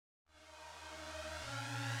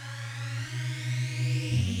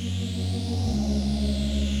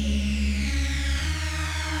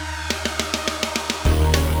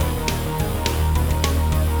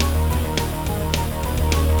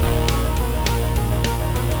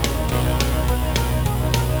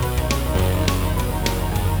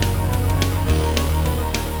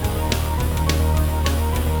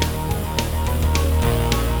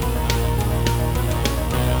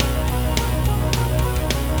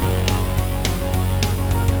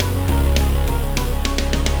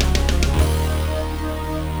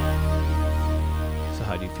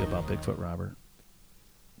Bigfoot, Robert?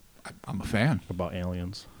 I'm a fan. About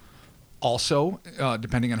aliens? Also,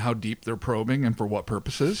 depending on how deep they're probing and for what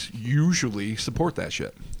purposes, usually support that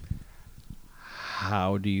shit.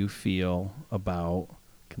 How do you feel about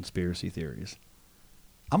conspiracy theories?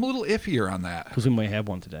 I'm a little iffier on that. Because we might have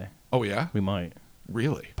one today. Oh, yeah? We might.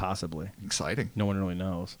 Really? Possibly. Exciting. No one really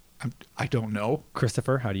knows. I don't know.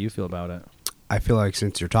 Christopher, how do you feel about it? I feel like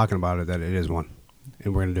since you're talking about it, that it is one.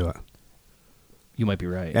 And we're going to do it. You might be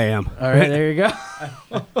right. I am. All right, there you go.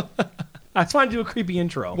 I just want to do a creepy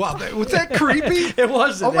intro. Wow, was that creepy? It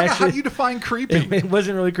wasn't. Oh my God, how actually. do you define creepy? It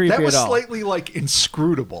wasn't really creepy at all. That was slightly like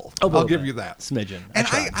inscrutable. I'll give you that. Smidgen. And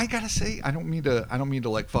I gotta say, I don't mean to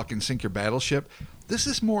like fucking sink your battleship. This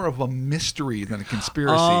is more of a mystery than a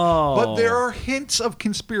conspiracy. Oh. But there are hints of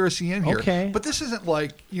conspiracy in here. Okay. But this isn't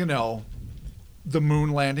like, the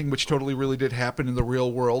moon landing, which totally really did happen in the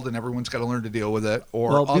real world, and everyone's got to learn to deal with it,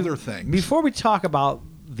 or other things. Before we talk about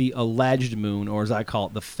the alleged moon, or as I call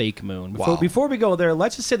it, the fake moon. Wow. Before we go there,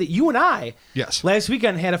 let's just say that you and I, Yes, last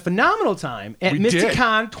weekend had a phenomenal time at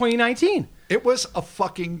MystiCon 2019. It was a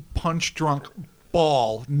fucking punch-drunk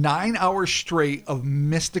ball, 9 hours straight of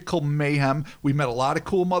mystical mayhem. We met a lot of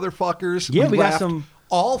cool motherfuckers. Yeah, we got laughed some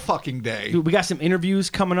all fucking day. We got some interviews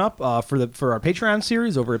coming up for our Patreon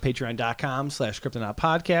series over at patreon.com/Kryptonaut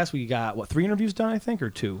Podcast. We got, 3 interviews done, I think, or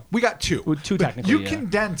 2? We got 2. 2 technically, You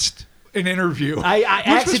condensed an interview. I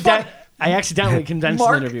accidentally condensed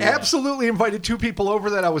Mark the interview. absolutely invited 2 people over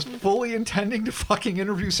that I was fully intending to fucking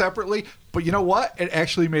interview separately. But you know what? It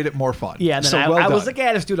actually made it more fun. Yeah, and then so I was like,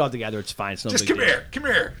 let's do it all together. It's fine. It's no just big deal. come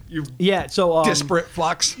here. You disparate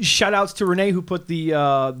flux. Shout outs to Renee who put the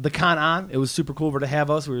con on. It was super cool for her to have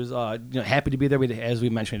us. We was happy to be there. As we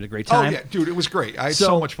mentioned, we had a great time. Oh yeah, dude, it was great. I had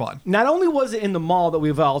so much fun. Not only was it in the mall that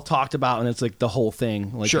we've all talked about, and it's like the whole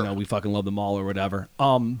thing, like sure. we fucking love the mall or whatever.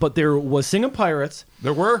 But there was Singing Pirates.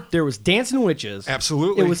 There was Dancing Witches.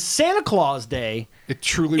 Absolutely. It was Santa Claus Day. It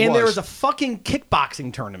truly was. And there was a fucking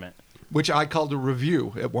kickboxing tournament. Which I called a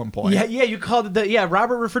review at one point. Yeah, you called it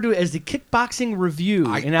Robert referred to it as the kickboxing review.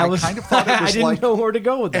 I kind of thought it was I didn't know where to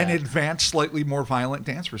go with that. An advanced, slightly more violent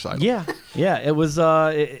dance recital. Yeah, it was,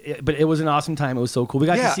 but it was an awesome time. It was so cool. We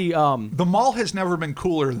got to see... the mall has never been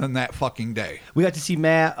cooler than that fucking day. We got to see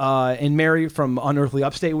Matt and Mary from Unearthly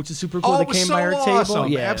Upstate, which is super cool. They came by our table.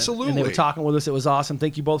 Yeah, absolutely. And they were talking with us. It was awesome.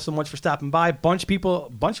 Thank you both so much for stopping by. A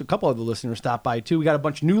couple of the listeners stopped by too. We got a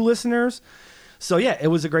bunch of new listeners. So, yeah, it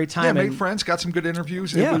was a great time. Yeah, made friends, got some good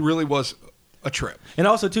interviews. Yeah. It really was a trip. And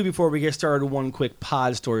also, too, before we get started, one quick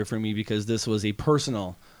pod story for me, because this was a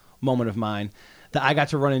personal moment of mine, that I got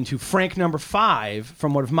to run into Frank number 5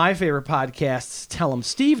 from one of my favorite podcasts, Tell 'em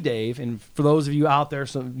Steve Dave. And for those of you out there,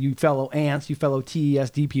 so you fellow ants, you fellow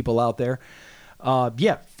TESD people out there,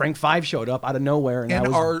 Frank 5 showed up out of nowhere, and I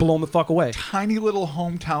was blown the fuck away. Tiny little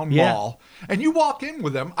hometown mall. And you walk in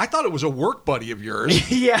with him. I thought it was a work buddy of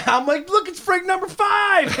yours. Yeah, I'm like, look, it's Frank number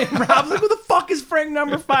 5. And Rob's like, who the fuck is Frank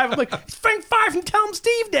number 5? I'm like, it's Frank 5 from Tell 'em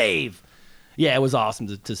Steve Dave. Yeah, it was awesome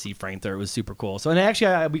to see Frank there. It was super cool. So, and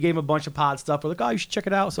actually, we gave him a bunch of pod stuff. We're like, oh, you should check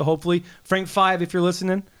it out. So hopefully, Frank 5, if you're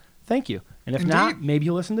listening, thank you. And if not, maybe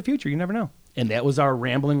you'll listen in the future. You never know. And that was our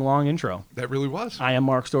rambling long intro. That really was. I am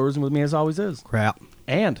Mark Storrs, and with me as always is Crap.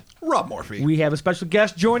 And Rob Morphy. We have a special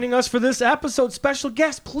guest joining us for this episode. Special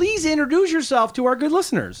guest, please introduce yourself to our good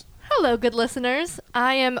listeners. Hello, good listeners.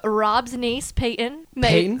 I am Rob's niece, Peyton.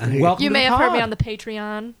 Peyton, welcome you to may the have heard pod. me on the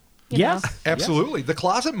Patreon. Yes. Absolutely. The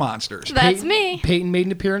Closet Monsters. That's me. Peyton made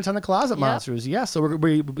an appearance on the Closet Monsters. Yes. So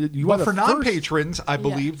you are the for first, non-patrons, I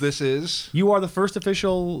believe this is... You are the first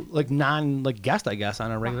official guest, I guess,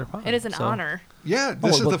 on a regular pod. It is an honor. Yeah,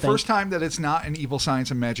 this is the first time that it's not an Evil Science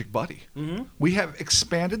and Magic buddy. Mm-hmm. We have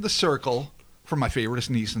expanded the circle for my favoriteest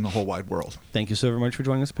niece in the whole wide world. Thank you so very much for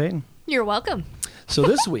joining us, Peyton. You're welcome. So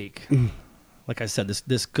this week... Like I said,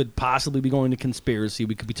 this could possibly be going to conspiracy.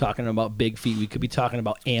 We could be talking about big feet. We could be talking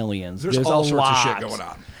about aliens. There's all sorts of shit going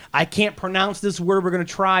on. I can't pronounce this word. We're going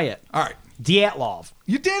to try it. All right. Dyatlov.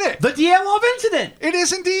 You did it. The Dyatlov Incident. It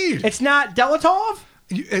is indeed. It's not Dyatlov?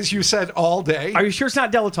 As you said all day. Are you sure it's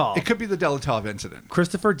not Dyatlov? It could be the Dyatlov Incident.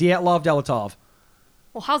 Christopher Dyatlov.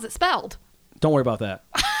 Well, how's it spelled? Don't worry about that.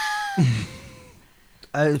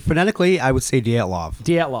 Phonetically, I would say Dyatlov.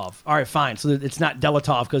 Dyatlov. All right, fine. So it's not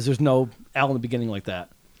Delatov because there's no L in the beginning like that.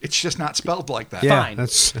 It's just not spelled like that. Yeah, fine.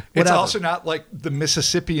 It's also not like the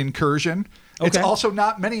Mississippi incursion. Okay. It's also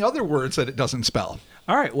not many other words that it doesn't spell.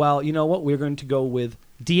 All right. Well, you know what? We're going to go with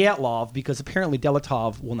Dyatlov because apparently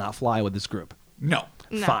Delatov will not fly with this group. No.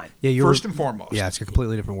 Fine. Yeah, First and foremost. Yeah, it's a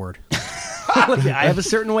completely different word. Look, I have a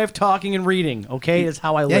certain way of talking and reading. Okay, it's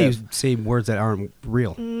how I Yeah, you live. say words that aren't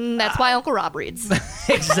real. That's why Uncle Rob reads.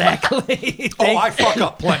 Exactly. Oh, I fuck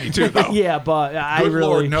up plenty too, though. Yeah, but I Good really.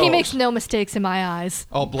 Lord, no. He makes no mistakes in my eyes.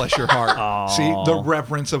 Oh, bless your heart. See, the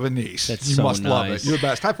reverence of a niece. That's you so must love nice. it. You're the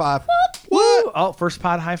best. High five. Woo! Oh, first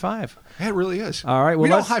pod high five. Yeah, it really is. All right, well, we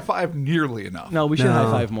don't let's- high five nearly enough. No, we should No.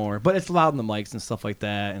 high five more, but it's loud in the mics and stuff like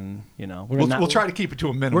that, and We'll try to keep it to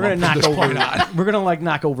a minimum. We're gonna from knock this over. point on. We're gonna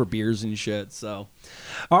knock over beers and shit. So,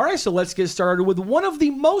 all right. So let's get started with one of the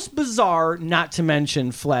most bizarre, not to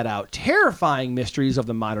mention flat out terrifying mysteries of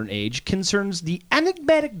the modern age. Concerns the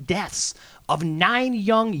enigmatic deaths of 9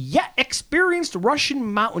 young yet experienced Russian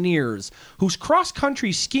mountaineers whose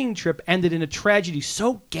cross-country skiing trip ended in a tragedy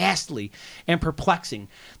so ghastly and perplexing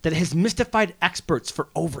that it has mystified experts for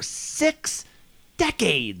over 6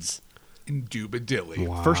 decades. Indubadilly.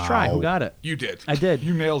 Wow. First try. Who got it? You did. I did.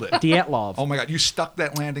 You nailed it. Dyatlov. Oh my God, you stuck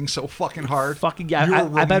that landing so fucking hard. Fucking yeah,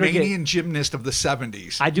 You're I a better get- Romanian gymnast of the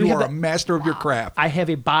 70s. I do You have are that- a master of your craft. I have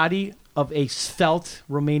a body of a svelte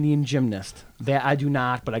Romanian gymnast. That I do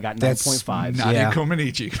not, but I got That's 9.5. Nadia Yeah.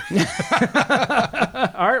 Comaneci.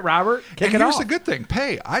 All right, Robert, kick And it here's off. the good thing.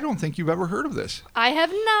 Pay, I don't think you've ever heard of this. I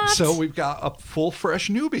have not. So we've got a full, fresh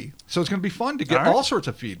newbie. So it's going to be fun to get All right. all sorts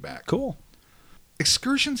of feedback. Cool.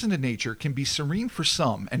 Excursions into nature can be serene for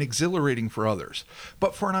some and exhilarating for others.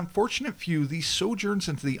 But for an unfortunate few, these sojourns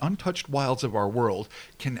into the untouched wilds of our world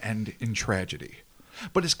can end in tragedy.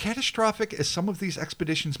 But as catastrophic as some of these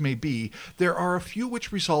expeditions may be, there are a few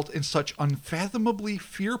which result in such unfathomably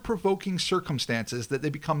fear-provoking circumstances that they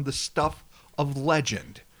become the stuff of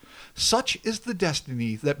legend. Such is the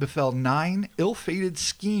destiny that befell 9 ill-fated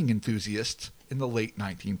skiing enthusiasts in the late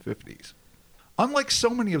 1950s. Unlike so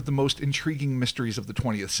many of the most intriguing mysteries of the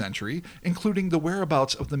 20th century, including the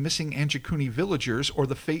whereabouts of the missing Anjikuni villagers or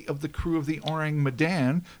the fate of the crew of the Orang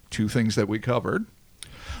Medan, 2 things that we covered,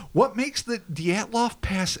 what makes the Dyatlov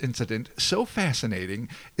Pass incident so fascinating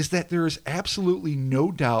is that there is absolutely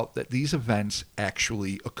no doubt that these events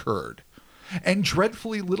actually occurred. And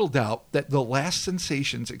dreadfully little doubt that the last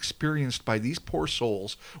sensations experienced by these poor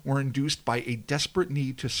souls were induced by a desperate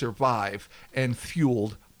need to survive and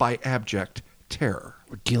fueled by abject terror.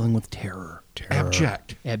 We're dealing with terror.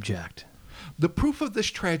 Abject. Abject. The proof of this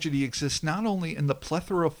tragedy exists not only in the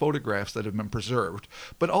plethora of photographs that have been preserved,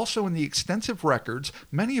 but also in the extensive records,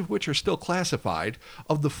 many of which are still classified,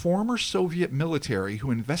 of the former Soviet military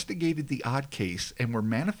who investigated the odd case and were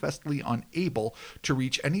manifestly unable to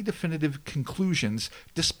reach any definitive conclusions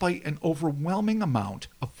despite an overwhelming amount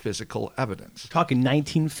of physical evidence. Talking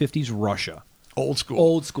 1950s Russia. Old school.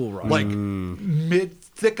 Old school Russia. Like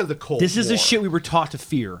thick of the Cold This is the War. shit we were taught to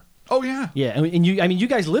fear. Oh, yeah. Yeah, and you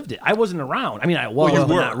guys lived it. I wasn't around. I mean, I was, Well, you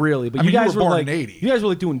but were. not really. But I you mean, you guys were born like, in 80. you guys were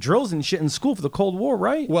like doing drills and shit in school for the Cold War,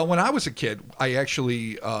 right? Well, when I was a kid, I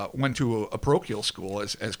actually went to a parochial school,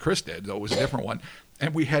 as Chris did, though it was a different one.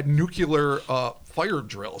 And we had nuclear fire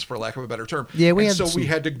drills, for lack of a better term. Yeah, we and had so some- we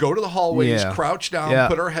had to go to the hallways, Yeah. crouch down, Yeah.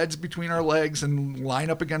 put our heads between our legs, and line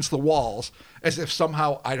up against the walls, as if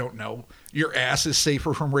somehow, I don't know, your ass is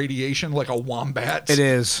safer from radiation like a wombat. It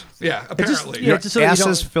is. Yeah, apparently. yeah, Your just so that you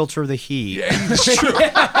asses don't- filter the heat. Yeah, it's true.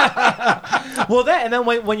 Well, that, and then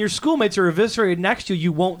when your schoolmates are eviscerated next to you,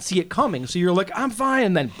 you won't see it coming. So you're like, I'm fine,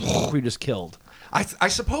 and then you're just killed. I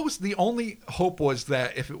suppose the only hope was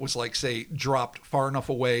that if it was like, say, dropped far enough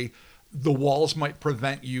away, the walls might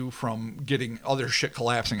prevent you from getting other shit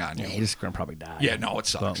collapsing on you. You're just gonna probably die. Yeah, no, it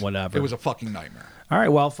sucks. But whatever. It was a fucking nightmare. All right,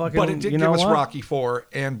 well, fucking. But it did you give know us what? Rocky IV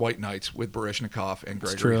and White Knights with Baryshnikov and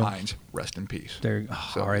Gregory true. Hines. Rest in peace. There,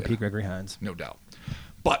 So, R.I.P. yeah, Gregory Hines. no doubt.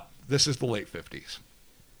 But this is the late 50s.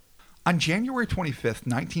 On January 25th,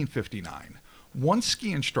 1959, one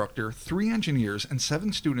ski instructor, 3 engineers, and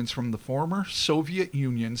 7 students from the former Soviet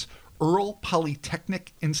Union's Ural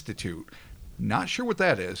Polytechnic Institute, not sure what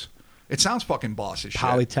that is. It sounds fucking boss as shit.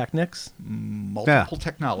 Polytechnics, Multiple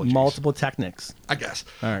technologies. multiple technics. I guess.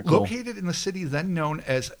 All right, cool. Located in the city then known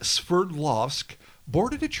as Sverdlovsk,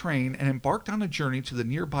 boarded a train and embarked on a journey to the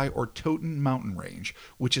nearby Ortoten mountain range,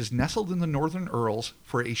 which is nestled in the northern Urals,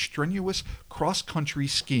 for a strenuous cross-country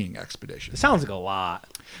skiing expedition. It sounds like a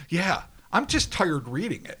lot. Yeah, I'm just tired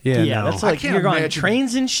reading it. Yeah, Yeah, no. that's I like can't you're going on imagine-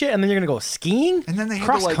 trains and shit, and then you're gonna go skiing. And then they had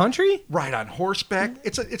cross to, like, country. ride on horseback.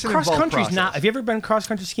 It's an Cross involved country's process. not. Have you ever been cross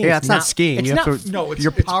country skiing? Yeah, it's not skiing. It's You have not. to. No,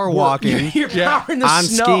 you're it's power work. walking. You're Yeah. power in the On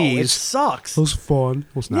snow. skis. It sucks. It was fun.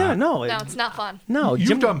 It was not. Yeah, no, No, it's not fun. no.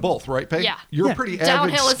 You've done both, right, Peg? Yeah. You're Yeah. a pretty avid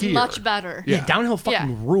Downhill is skier. much better. Yeah, Yeah. downhill fucking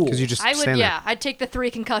Yeah. rules. Because you just I would, stand yeah. I'd take the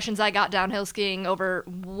 3 concussions I got downhill skiing over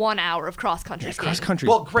 1 hour of cross country skiing. cross country.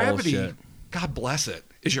 Well, gravity, Bullshit. God bless it,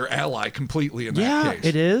 is your ally completely in that Yeah, case.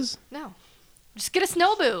 it is. No. Just get a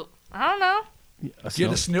snow boot. I don't know.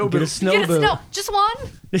 Get a snow boot. Get a snow Get a boot. snow. Just one?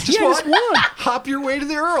 Just one. Hop your way to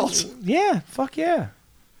the Earls. Yeah, fuck yeah.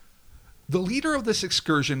 The leader of this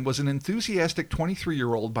excursion was an enthusiastic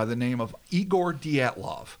 23-year-old by the name of Igor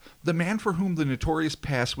Dyatlov, the man for whom the notorious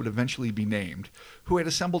pass would eventually be named, who had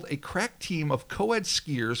assembled a crack team of co-ed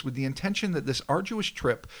skiers with the intention that this arduous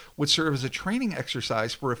trip would serve as a training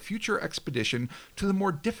exercise for a future expedition to the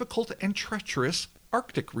more difficult and treacherous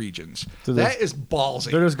Arctic regions. So that is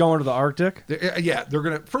ballsy. They're just going to the Arctic? Yeah, they're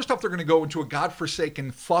gonna. First off, they're gonna go into a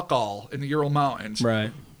godforsaken fuck all in the Ural Mountains,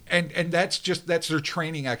 Right. And that's their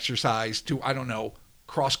training exercise to, I don't know,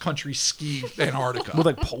 cross country ski Antarctica. With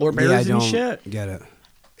like polar bears I and don't shit? get it.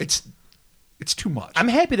 It's too much. I'm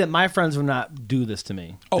happy that my friends will not do this to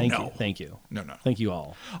me. Oh, Thank no. you. Thank you. No. Thank you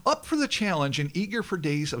all. Up for the challenge and eager for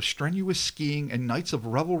days of strenuous skiing and nights of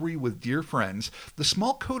revelry with dear friends, the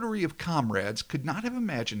small coterie of comrades could not have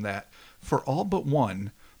imagined that, for all but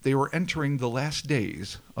one, they were entering the last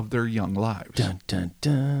days of their young lives. Dun, dun,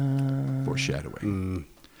 dun. Foreshadowing.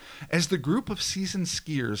 As the group of seasoned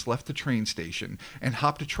skiers left the train station and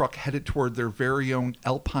hopped a truck headed toward their very own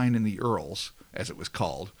Alpine in the Urals, as it was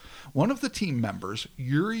called, one of the team members,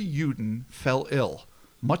 Yuri Yudin, fell ill,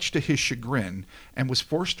 much to his chagrin, and was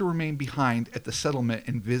forced to remain behind at the settlement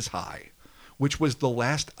in Vizhai, which was the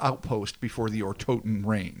last outpost before the Ortoten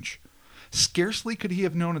Range. Scarcely could he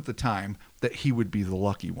have known at the time that he would be the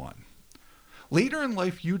lucky one. Later in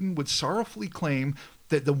life, Yudin would sorrowfully claim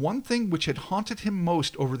that the one thing which had haunted him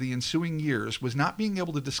most over the ensuing years was not being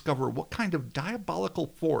able to discover what kind of diabolical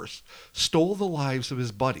force stole the lives of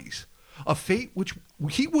his buddies, a fate which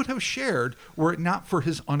he would have shared were it not for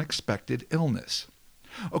his unexpected illness.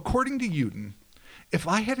 According to Yudin, if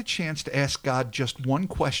I had a chance to ask God just one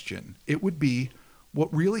question, it would be,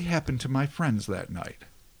 what really happened to my friends that night?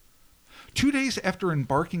 2 days after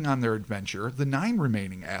embarking on their adventure, the 9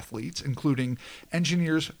 remaining athletes, including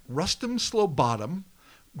engineers Rustem Slobodom,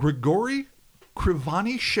 Grigory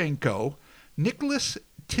Krivonishenko, Nicholas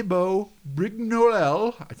Thibault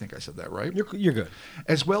Brignolel, I think I said that right, You're good.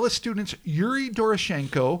 as well as students Yuri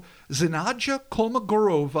Doroshenko, Zinadja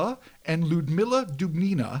Kolmogorova, and Ludmila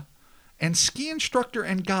Dubnina, and ski instructor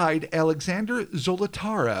and guide Alexander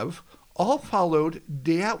Zolotarev, all followed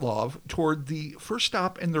Dyatlov toward the first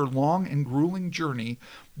stop in their long and grueling journey,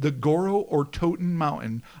 the Goro Ortoten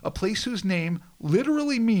Mountain, a place whose name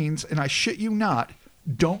literally means, and I shit you not,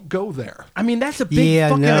 don't go there. I mean, that's a big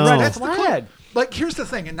fucking red flag. Like, here's the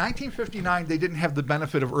thing. In 1959, they didn't have the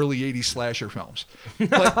benefit of early 80s slasher films.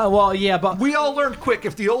 Like, Well, yeah, but we all learned quick,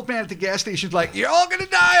 if the old man at the gas station's like, you're all going to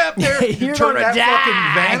die up there, you You're turn gonna that die.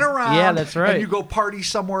 fucking van around Yeah, that's right. and you go party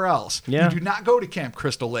somewhere else. Yeah. You do not go to Camp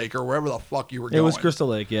Crystal Lake or wherever the fuck you were it going. was Crystal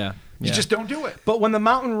Lake, yeah. You Yeah. just don't do it. But when the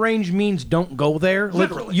mountain range means don't go there,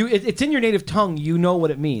 Literally. it's in your native tongue. You know what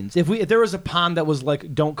it means. If there was a pond that was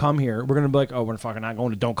like don't come here, we're gonna be like, oh, we're fucking not going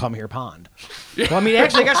to don't come here pond. Well, I mean,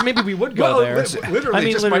 actually, I guess maybe we would go there. Literally, I mean,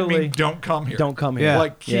 it just literally, might mean don't come here. don't come here. Yeah.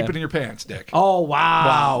 Like, keep Yeah. it in your pants, Dick. Oh wow!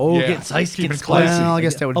 Wow, Oh, yeah. get spicy, Keep get it classy. spicy. Well, I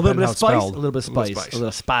guess that would a little depend bit how of it's spice, spelled. a little bit of spice, spice. a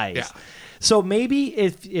little spice. Yeah. So maybe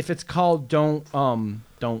if it's called don't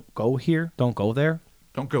go here, don't go there.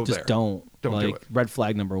 Don't go Just there. don't. Don't like, do it. Red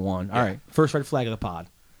flag number 1. Yeah. All right, first red flag of the pod.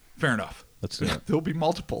 Fair enough. Let's do it. There'll be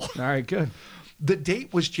multiple. All right, good. The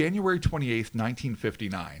date was January 28th,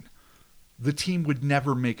 1959. The team would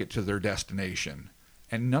never make it to their destination,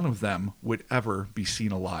 and none of them would ever be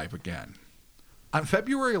seen alive again. On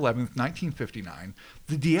February 11th, 1959,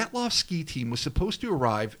 the Dyatlov ski team was supposed to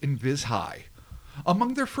arrive in Vizhai.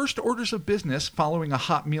 Among their first orders of business following a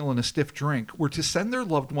hot meal and a stiff drink were to send their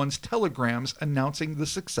loved ones telegrams announcing the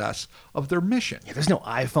success of their mission. Yeah, there's no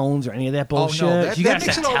iPhones or any of that Oh, bullshit. no, that you that got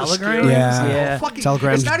makes it that all telegram. scary. Yeah. Yeah. Fucking,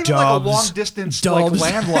 Telegrams, it's not even like a doves. long distance like Doves.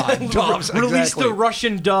 landline. Doves, Release exactly. the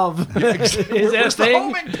Russian dove. Is that a Where's the thing?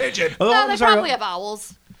 homing pigeon? Oh, No, I'm they sorry. probably have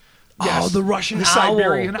owls. Oh, the Russian the owl.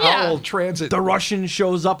 Siberian Yeah. owl transit. The Russian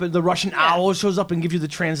shows up, and the Russian owl shows up and gives you the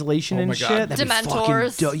translation Oh and my God. shit. That'd be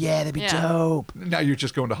Dementors. fucking yeah, that'd be Yeah. dope. Now you're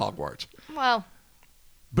just going to Hogwarts. Well,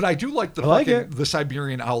 But I do like the I like fucking it. the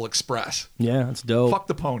Siberian Owl Express. Yeah, that's dope. Fuck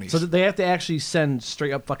the ponies. So that they have to actually send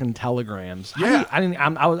straight up fucking telegrams. How do Yeah. you- I didn't.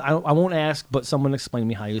 I won't ask, but someone explain to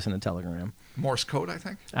me how you send a telegram. Morse code, I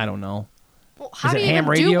think. I don't know. well how Is do it you ham even do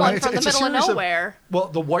radio? one It's- from the it's a middle of series of- nowhere? Well,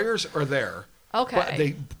 the wires are there. Okay. But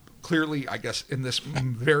they clearly, I guess, in this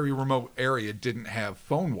very remote area, didn't have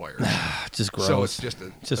phone wires. It's just gross. So it's just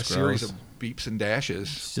a Just series gross. of beeps and dashes.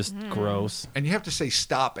 It's just gross. And you have to say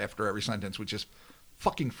stop after every sentence, which is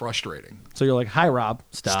fucking frustrating. So you're like, "Hi, Rob.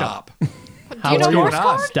 Stop." Do you know going Morse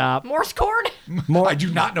on? code? Stop. Morse code? I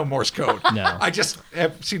do not know Morse code. No. I just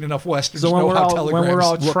have seen enough westerns So to when know we're how all telegrams when we're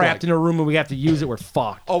all look trapped like. in a room and we have to use it, we're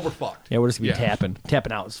fucked. Oh, we're fucked. Yeah, we're just gonna be Yeah.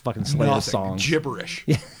 tapping out fucking Slayer Nothing. songs. Gibberish.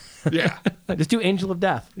 Yeah. Just do Angel of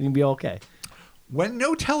Death and you'll be okay. When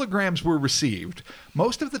no telegrams were received,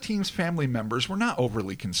 most of the team's family members were not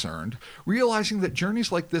overly concerned, realizing that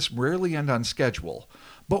journeys like this rarely end on schedule.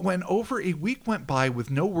 But when over a week went by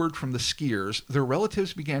with no word from the skiers, their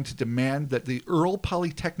relatives began to demand that the Earl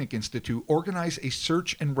Polytechnic Institute organize a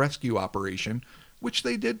search and rescue operation, which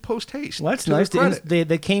they did post-haste. Well, that's to their nice. credit.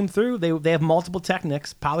 They came through. They have multiple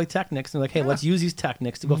technics, polytechnics, and they're like, hey, let's use these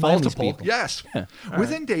technics to go find these people. Yes. Yeah.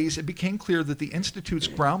 Within days, it became clear that the Institute's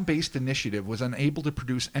ground-based initiative was unable to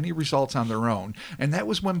produce any results on their own, and that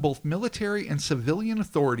was when both military and civilian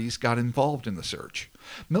authorities got involved in the search.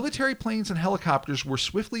 Military planes and helicopters were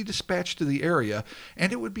swiftly dispatched to the area,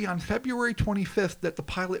 and it would be on February 25th that the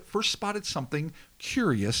pilot first spotted something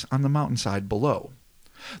curious on the mountainside below.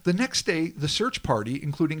 The next day, the search party,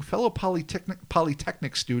 including fellow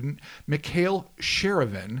Polytechnic student Mikhail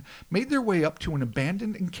Sherevin, made their way up to an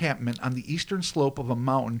abandoned encampment on the eastern slope of a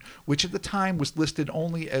mountain, which at the time was listed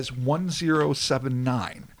only as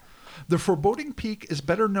 1079. The foreboding peak is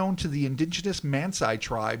better known to the indigenous Mansai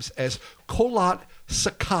tribes as Kholat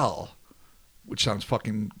Sakal, which sounds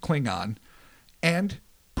fucking Klingon, and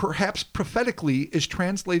perhaps prophetically is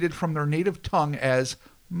translated from their native tongue as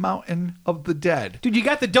Mountain of the Dead. Dude, you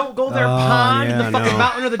got the don't go there pond yeah, and the fucking no.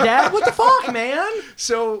 Mountain of the Dead? What the fuck, man?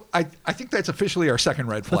 So I think that's officially our second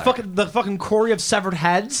red The flag. fucking quarry of severed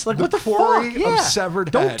heads? Like, what the quarry fuck? Yeah. of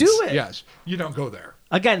severed Don't heads. do it. Yes, you don't go there.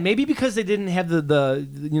 Again, maybe because they didn't have the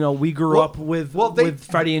we grew Well- up with well, they- with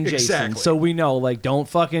Freddy and Jason, exactly. so we know, like, don't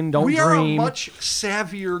We are a dream. much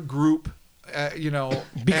savvier group,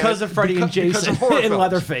 Because of Freddy and because Jason of horror and films.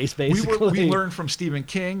 Leatherface, basically. We learned from Stephen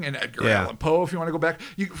King and Edgar Yeah. Allan Poe. If you want to go back,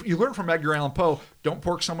 you learn from Edgar Allan Poe. Don't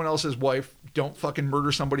pork someone else's wife. Don't fucking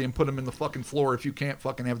murder somebody and put them in the fucking floor if you can't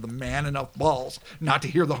fucking have the man enough balls not to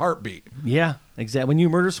hear the heartbeat. Yeah, exactly. When you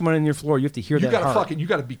murder someone in your floor, you have to hear You that gotta heart. you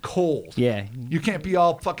gotta be cold. Yeah. You can't be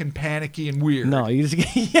all fucking panicky and weird. No, you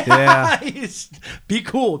just Yeah. you just be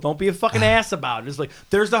cool. Don't be a fucking ass about it. It's like,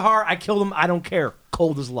 there's the heart. I killed him. I don't care.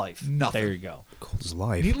 Cold as life. Nothing. There you go. Cold as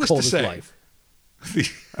life. Needless Cold to as say, life.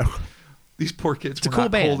 these poor kids a were cool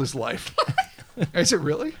not band. cold as life. Is it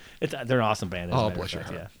really? They're an awesome band. as a Oh, matter of bless your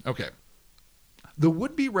fact, heart. Okay. The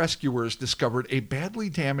would-be rescuers discovered a badly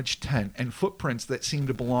damaged tent and footprints that seemed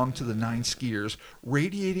to belong to the 9 skiers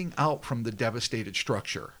radiating out from the devastated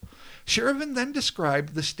structure. Sherevin then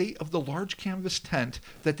described the state of the large canvas tent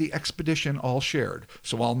that the expedition all shared.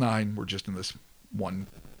 So all 9 were just in this one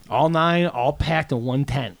All 9, all packed in one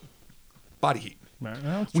tent. body heat.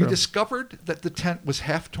 That's We true. discovered that the tent was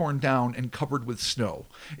half torn down and covered with snow.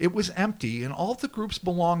 It was empty, and all the group's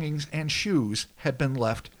belongings and shoes had been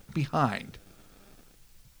left behind.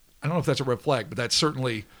 I don't know if that's a red flag, but that's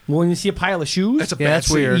certainly Well, when you see a pile of shoes, that's a Yeah, bad that's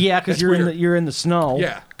scene. weird. yeah, because That's you're weird. you're in the snow.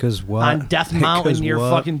 Yeah, Because what? On Death Mountain, 'Cause you're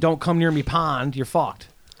what? fucking don't come near me pond. You're fucked.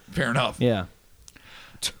 fair enough. Yeah.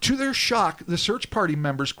 To their shock, the search party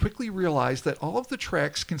members quickly realized that all of the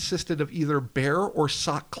tracks consisted of either bare or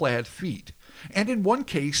sock-clad feet, and in one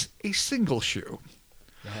case, a single shoe.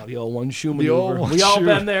 Oh, the old one shoe The old maneuver. one We all shoe,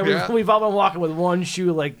 been there. yeah. We've all been walking with one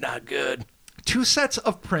shoe, like, not good. 2 sets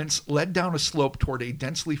of prints led down a slope toward a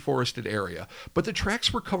densely forested area, but the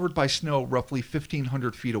tracks were covered by snow roughly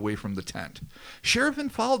 1,500 feet away from the tent.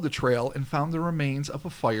 Sherevin followed the trail and found the remains of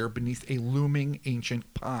a fire beneath a looming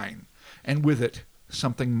ancient pine, and with it,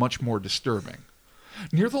 something much more disturbing.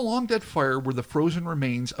 Near the long-dead fire were the frozen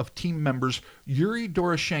remains of team members Yuri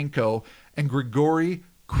Doroshenko and Grigory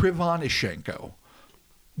Krivonishenko.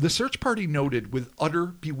 The search party noted with utter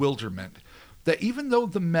bewilderment that even though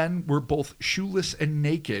the men were both shoeless and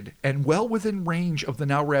naked and well within range of the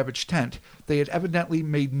now ravaged tent, they had evidently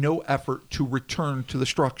made no effort to return to the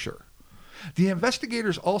structure. The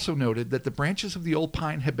investigators also noted that the branches of the old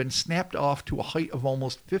pine had been snapped off to a height of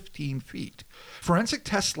almost 15 feet. Forensic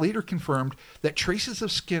tests later confirmed that traces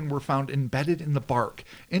of skin were found embedded in the bark,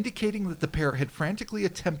 indicating that the pair had frantically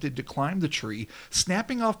attempted to climb the tree,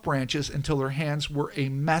 snapping off branches until their hands were a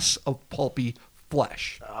mess of pulpy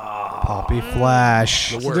flesh. Poppy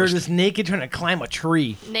Flash. The So they're worst. just naked trying to climb a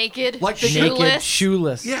tree. Naked, Like they- shoeless. Naked,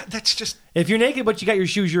 shoeless. Yeah, that's just... If you're naked but you got your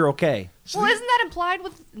shoes, you're okay. Well, isn't that implied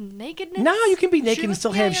with nakedness? No, you can be naked and Shoes?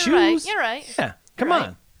 still Yeah, have you're shoes. Right. You're right. Yeah, come You're right.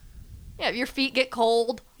 on. Yeah, your feet get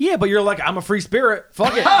cold. Yeah, but you're like, I'm a free spirit.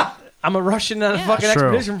 Fuck it. I'm a Russian on a Yeah. fucking True.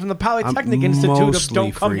 expedition from the Polytechnic I'm Institute of mostly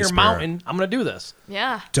Don't Come free Here spirit. Mountain. I'm going to do this.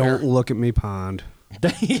 Yeah. Don't look at me, pond.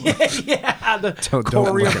 yeah, the Don't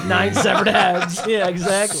Corey look of at me. 9 severed heads. Yeah,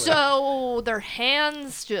 exactly. So their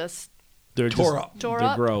hands just They're Tore up. Tore they're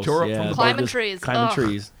up? gross. Tore up yeah, from the they're Climbing just trees. Climbing Ugh.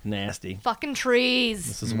 trees. Nasty. fucking trees.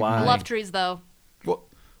 This is why. I love trees though. Well,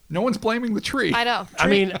 no one's blaming the tree. I know. I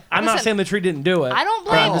mean, I'm not Listen, saying the tree didn't do it. I don't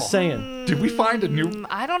but I'm blame- just saying. Did we find a new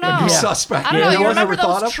I don't a know. new Yeah. suspect? I don't Yeah, know. no You one's remember ever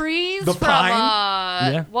thought those of? trees The from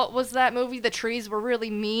pine? Yeah. what was that movie? The trees were really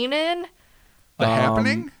mean in The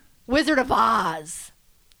Happening? Wizard of Oz.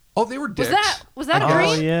 Oh, they were dicks. Was that a Oh,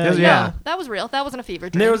 dream? yeah. Yeah. That was real. That wasn't a fever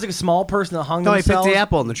And dream. there was like a small person that hung No, he picked themselves. the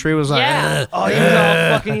apple, and the tree was like, Yeah. Oh, he was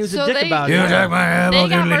all fucking. He was So a dick they- about "You it. took my apple, They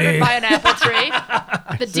got doodly murdered dee." by an apple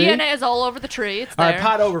tree. The See? DNA is all over the tree. It's All there. right,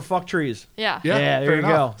 pot over. Fuck trees. Yeah. Yeah, Yeah, fair there you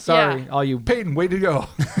enough. go. Sorry, Yeah. all you. Peyton, way to go.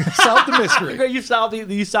 Solve the mystery. You solved the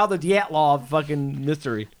Dyatlov fucking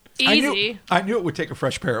mystery. Easy. I knew it would take a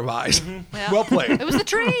fresh pair of eyes. Yeah. Well played. It was the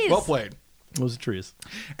trees. Well played. It was the trees.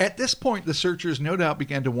 At this point, the searchers no doubt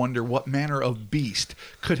began to wonder what manner of beast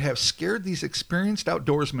could have scared these experienced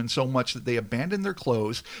outdoorsmen so much that they abandoned their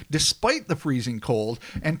clothes despite the freezing cold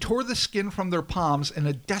and tore the skin from their palms in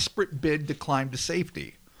a desperate bid to climb to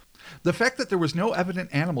safety. The fact that there was no evident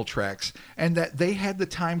animal tracks and that they had the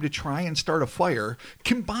time to try and start a fire,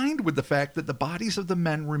 combined with the fact that the bodies of the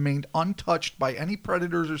men remained untouched by any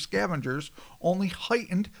predators or scavengers, only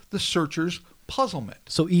heightened the searchers' puzzlement.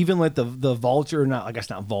 So even like the vulture, not I guess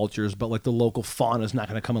not vultures, but like the local fauna is not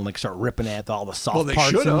going to come and like start ripping at all the soft Well, they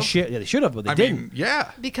parts and should've. shit. Yeah, they should have, but they I didn't. mean,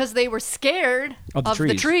 yeah. Because they were scared Of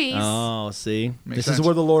the trees. Oh, see, Makes this sense. is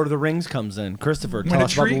where the Lord of the Rings comes in. Christopher, tell When a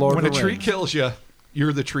us about tree, the Lord when of a the tree Rings. kills you,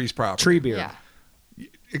 you're the tree's property. Treebeard. Yeah.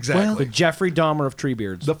 Exactly. The Jeffrey Dahmer of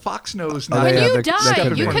Treebeards. The fox knows Oh, not When yeah, you that die,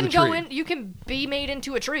 could you be. can the go tree. in. You can be made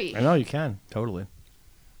into a tree. I know you can totally.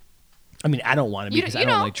 I mean, I don't want to be because I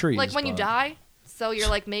don't like trees. like when you but- die. So you're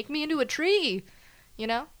like, make me into a tree. You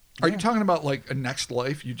know? Are you talking about like a next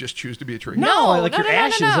life? You just choose to be a tree? No, like no, your no, no,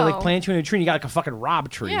 ashes. They no. like plant you in a tree and you got like a fucking rob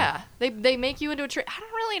tree. Yeah. They make you into a tree. I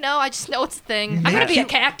don't really know. I just know it's a thing. I'm gonna be a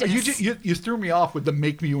cactus. You threw me off with the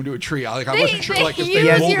make me into a tree. I They- wasn't sure they like if use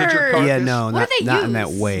they molded your your- carcass. Yeah, no, What not, do they not use? in that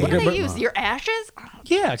way. What do Yeah, they use? Your ashes?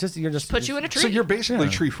 Yeah, you're just Put you in a tree. So you're basically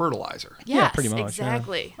Yeah. tree fertilizer. Yes, Yeah, pretty much, yeah.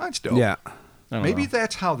 exactly. That's dope. Yeah. I don't Maybe know.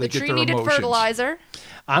 that's how they The get tree their needed emotions. fertilizer.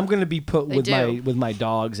 I'm gonna be put They with do. my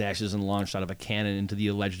dog's ashes and launched out of a cannon into the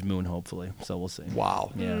alleged moon. Hopefully, so we'll see.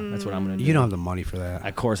 Wow. Yeah, that's what I'm gonna do. You don't have the money for that.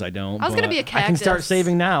 Of course I don't. I was gonna but be a I can start cactus.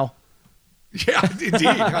 saving now. Yeah, indeed.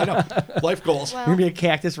 I know. Life goals. Well, You're gonna be a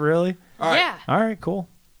cactus, really? All right. yeah. All right, cool.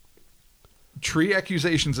 Tree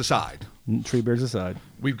accusations aside, Tree bears aside.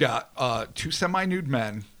 we've got 2 semi-nude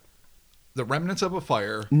men, the remnants of a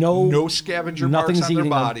fire, No scavenger Nothing's marks on their eating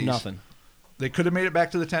them, bodies. nothing. They could have made it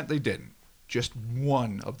back to the tent. They didn't. Just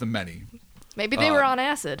one of the many. Maybe they were on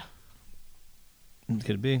acid.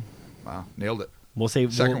 Could be. Wow, nailed it. We'll say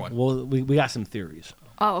Second we got some theories.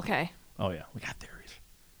 Oh, okay. Oh yeah, we got theories.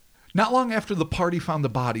 Not long after the party found the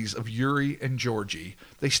bodies of Yuri and Georgie,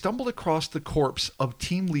 they stumbled across the corpse of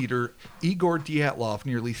team leader Igor Dyatlov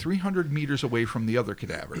nearly 300 meters away from the other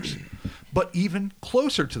cadavers, but even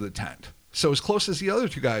closer to the tent. So as close as the other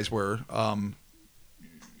 2 guys were,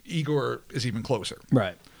 Igor is even closer.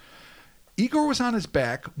 Right. Igor was on his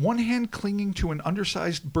back, one hand clinging to an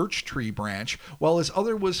undersized birch tree branch, while his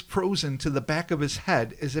other was frozen to the back of his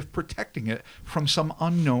head as if protecting it from some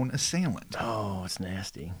unknown assailant. Oh, it's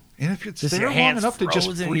nasty. And if it's Just there your long hands enough to just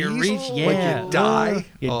frozen, freeze, you reach, like yeah. you die.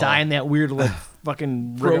 You Oh. die in that weird like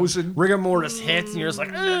fucking Frozen. rigor mortis hits, and you're just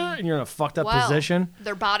like, "Ugh," and you're in a fucked up Well, position.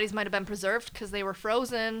 their bodies might have been preserved because they were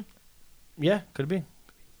frozen. Yeah, could be.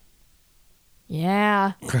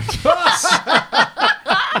 Yeah.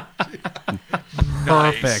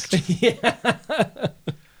 Perfect.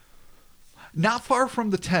 Not far from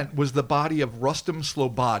the tent was the body of Rustam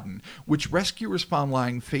Slobodin, which rescuers found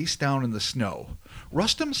lying face down in the snow.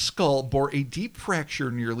 Rustam's skull bore a deep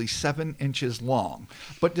fracture nearly 7 inches long,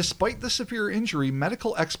 but despite the severe injury,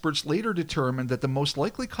 medical experts later determined that the most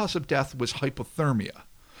likely cause of death was hypothermia,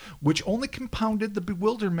 which only compounded the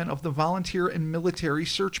bewilderment of the volunteer and military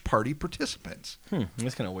search party participants.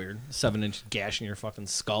 That's kind of weird. 7-inch gash in your fucking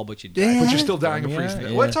skull, but you die. Yeah. But you're still dying of Yeah, freezing.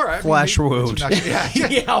 yeah. Well, it's all right. Flesh wound. Yeah, yeah.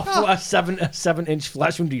 Yeah, a 7-inch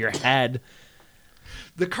flesh wound to your head.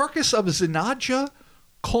 The carcass of Zinadja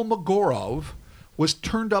Kolmogorov was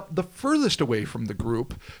turned up the furthest away from the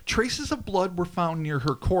group. Traces of blood were found near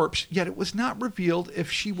her corpse, yet it was not revealed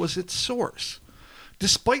if she was its source.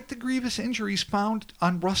 Despite the grievous injuries found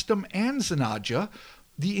on Rustam and Zinadja,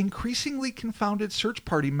 the increasingly confounded search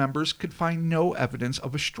party members could find no evidence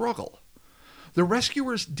of a struggle. The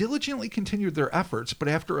rescuers diligently continued their efforts, but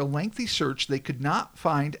after a lengthy search, they could not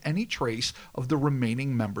find any trace of the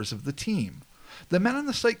remaining members of the team. The men on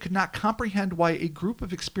the site could not comprehend why a group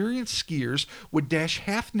of experienced skiers would dash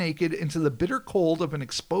half naked into the bitter cold of an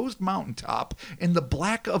exposed mountaintop in the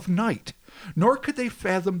black of night, nor could they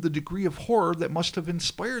fathom the degree of horror that must have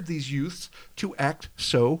inspired these youths to act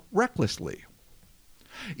so recklessly.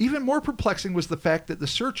 Even more perplexing was the fact that the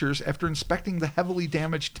searchers, after inspecting the heavily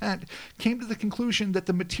damaged tent, came to the conclusion that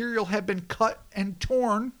the material had been cut and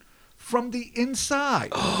torn from the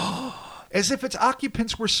inside, as if its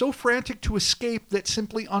occupants were so frantic to escape that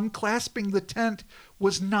simply unclasping the tent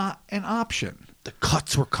was not an option. The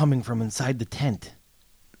cuts were coming from inside the tent.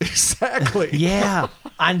 Exactly. Yeah.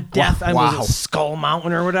 On Death, Wow. was it Skull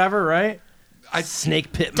Mountain or whatever, right?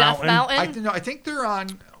 Snake Pit Death Mountain. I think they're on.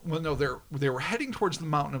 Well, no, they were heading towards the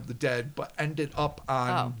Mountain of the Dead, but ended up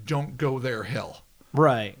on Don't Go There Hill.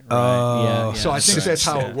 Right. Oh, yeah. So I think that's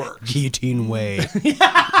how it works. Guillotine Way.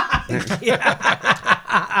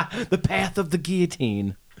 The path of the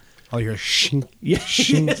guillotine. Oh, you're shink. Yeah,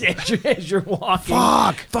 Shink. as you're walking.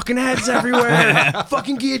 Fuck. Fucking heads everywhere.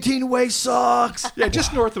 Fucking guillotine way sucks. Yeah,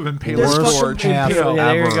 just north of Impaler's Worst Gorge. path You know, Yeah,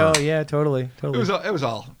 there you ever. go. Yeah, totally. it was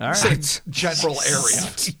all right. same general area.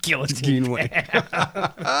 Guillotine way.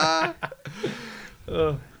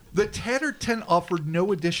 The tattered tent offered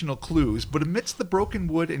no additional clues, but amidst the broken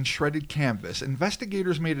wood and shredded canvas,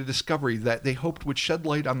 investigators made a discovery that they hoped would shed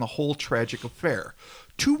light on the whole tragic affair.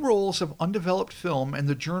 2 rolls of undeveloped film and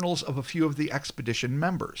the journals of a few of the expedition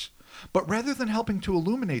members. But rather than helping to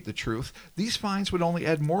illuminate the truth, these finds would only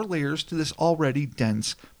add more layers to this already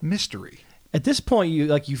dense mystery. At this point,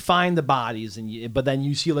 you find the bodies, but then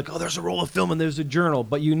you see oh, there's a roll of film and there's a journal,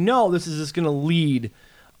 but this is just going to lead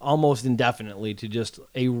almost indefinitely to just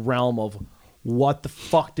a realm of what the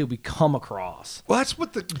fuck did we come across? Well, that's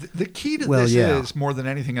what the key to this is more than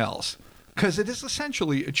anything else. Because it is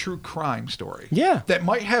essentially a true crime story. Yeah. That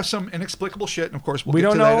might have some inexplicable shit, and of course we'll We get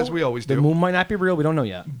don't to know. that as we always do. The moon might not be real. We don't know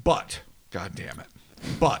yet. But, god damn it.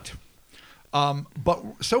 But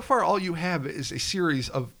so far all you have is a series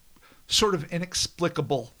of sort of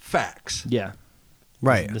inexplicable facts. Yeah.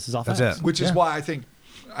 Right. This is all That's facts. it. Which is Yeah. why I think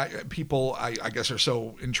people, I guess, are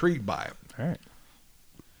so intrigued by it. All right.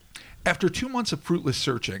 After 2 months of fruitless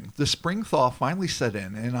searching, the spring thaw finally set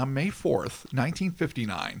in, and on May 4th,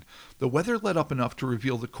 1959, the weather let up enough to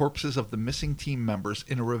reveal the corpses of the missing team members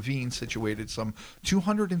in a ravine situated some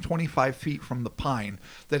 225 feet from the pine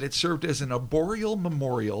that had served as an arboreal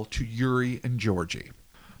memorial to Yuri and Georgie.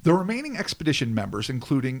 The remaining expedition members,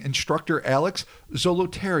 including instructor Alex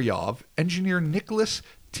Zolotaryov, engineer Nicholas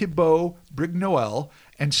Thibault Brignoel,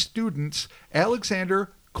 and students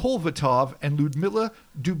Alexander Kolvatov and Ludmila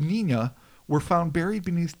Dubnina, were found buried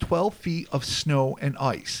beneath 12 feet of snow and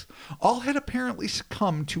ice. All had apparently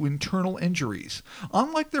succumbed to internal injuries.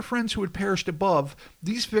 Unlike their friends who had perished above,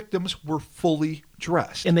 these victims were fully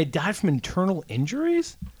dressed. And they died from internal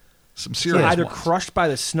injuries? Some So serious either ones. crushed by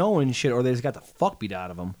the snow and shit, or they just got the fuck beat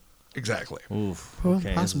out of them. Exactly. Oof. Well,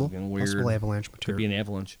 Okay, possible. This is getting weird. Possible avalanche Could be material. an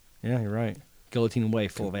avalanche. Yeah, you're right. Guillotine Way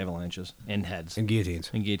full of avalanches and heads And guillotines.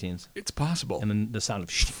 and guillotines. It's possible. And then the sound of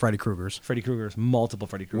Freddy Krueger's. Freddy Krueger's, multiple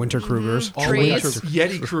Freddy Krueger's. Winter Krueger's. All Trees. winter-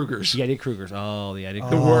 Yeti Kruger's. Yeti Kruger's. Oh, the Yeti The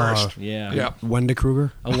Kruger's. worst. Yeah. Yeah. Wendy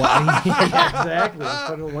Kruger. Oh, yeah, exactly. It's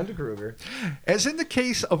fucking Winter Kruger. As in the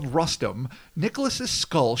case of Rustum, Nicholas's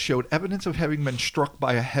skull showed evidence of having been struck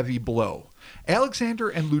by a heavy blow. Alexander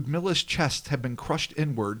and Ludmila's chests had been crushed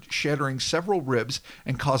inward, shattering several ribs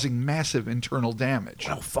and causing massive internal damage.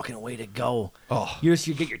 What a fucking way to go. Oh. You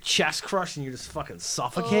get your chest crushed and you're just fucking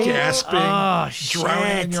suffocating. Gasping, Oh,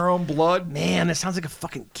 drowning in shit. your own blood. Man, that sounds like a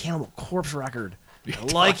fucking Cannibal Corpse record. I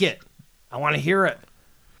like it. I want to hear it.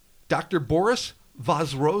 Dr. Boris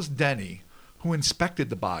Vozrozdeny, who inspected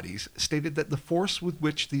the bodies, stated that the force with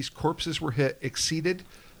which these corpses were hit exceeded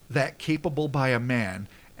that capable by a man,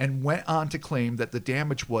 and went on to claim that the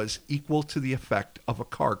damage was equal to the effect of a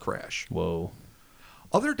car crash. Whoa.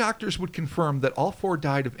 Other doctors would confirm that all 4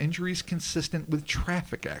 died of injuries consistent with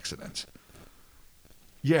traffic accidents.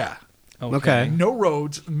 Yeah. Okay. No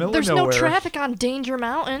roads, middle There's of no nowhere. traffic on Danger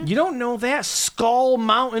Mountain. You don't know that? Skull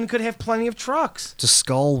Mountain could have plenty of trucks. It's a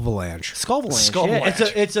skull avalanche. Skull avalanche. Skull yeah.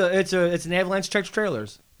 avalanche. It's an avalanche of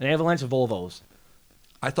trailers. An avalanche of Volvos.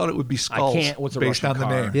 I thought it would be skulls I can't. What's a based Russian on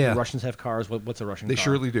the car? name. Yeah. The Russians have cars. What's a Russian They car?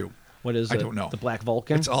 surely do. What is I it? don't know. The Black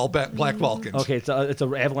Vulcan? It's all Black Vulcans. Okay, it's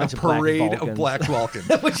an avalanche A of Black parade Vulcans. of Black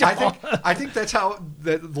Vulcans. I think that's how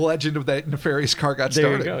the legend of that nefarious car got There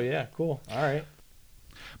started. you go. Yeah, cool. All right.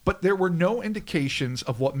 But there were no indications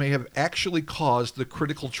of what may have actually caused the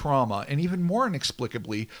critical trauma, and even more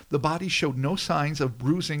inexplicably, the body showed no signs of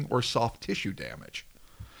bruising or soft tissue damage.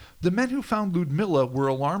 The men who found Ludmilla were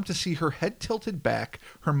alarmed to see her head tilted back,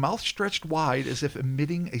 her mouth stretched wide as if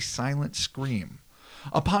emitting a silent scream.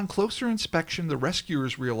 Upon closer inspection, the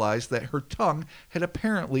rescuers realized that her tongue had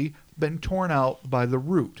apparently been torn out by the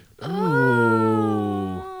root.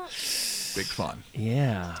 Ooh. Big fun.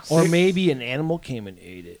 Yeah. Or maybe an animal came and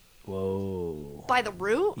ate it. Whoa. By the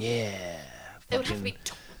root? Yeah. It would have to be.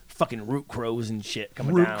 Fucking root crows and shit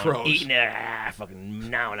coming Root down. crows. Eating it. Fucking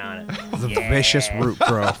gnawing on it. The vicious root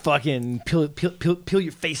crow. Fucking peel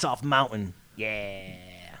your face off mountain. Yeah.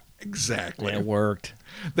 Exactly. And it worked.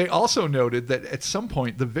 They also noted that at some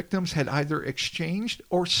point the victims had either exchanged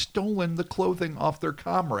or stolen the clothing off their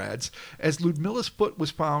comrades, as Ludmilla's foot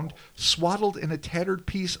was found swaddled in a tattered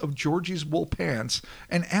piece of Georgie's wool pants,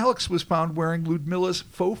 and Alex was found wearing Ludmilla's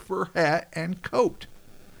faux fur hat and coat.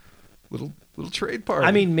 Little trade party.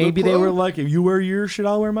 I mean, maybe Little they were clothes. like, if you wear your shit,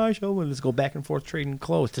 I'll wear my shit. And let's go back and forth trading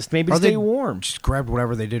clothes. Just maybe Or stay they warm. Just grabbed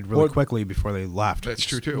whatever they did really Or- quickly before they left. That's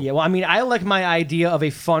true too. Yeah, well, I mean, I like my idea of a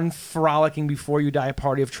fun, frolicking before you die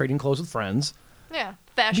party of trading clothes with friends. Yeah. Be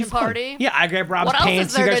Fashion fun. party. Yeah, I grab Rob's What else is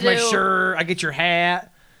pants, you there guys to my do? shirt, I get your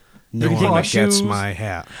hat. No You take my one gets shoes. my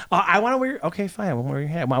hat. I want to wear. Okay, fine. I want to wear your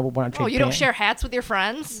hat. Want to trade Oh, you don't pants? share hats with your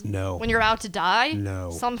friends? No. When you're about to die?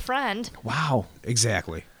 No. Some friend. Wow.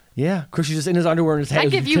 Exactly. Yeah, Chris is just in his underwear and his hat. I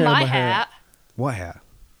give you Yeah, my hat. What hat?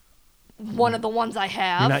 One of the ones I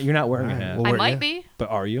have. You're not wearing a All right, hat, well, I we're- might yeah. be. but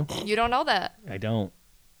are you? You don't know that. I don't.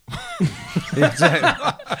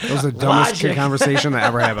 That was the dumbest Logic. conversation that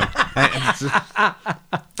ever happened.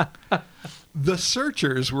 The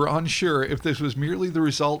searchers were unsure if this was merely the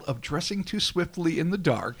result of dressing too swiftly in the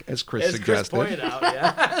dark, as Chris suggested, out,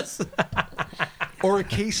 yes. or a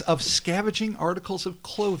case of scavenging articles of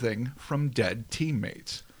clothing from dead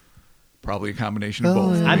teammates. Probably a combination of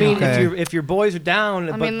both. I mean, Okay. if your boys are down,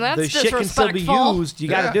 but mean, that's the shit can still be disrespectful. used, you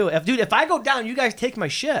got to Yeah. do it. If I go down, you guys take my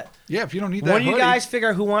shit. Yeah, if you don't need that One of you hoodie. guys figure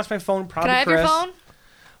out who wants my phone. Probably Can I have Chris. your phone?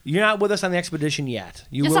 You're not with us on the expedition yet.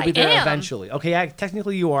 You Yes, will be I there am. eventually. Okay,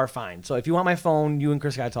 technically you are fine. So if you want my phone, you and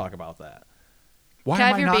Chris got to talk about that. Why Can I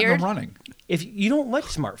am have I your not beard? in the running? If you don't like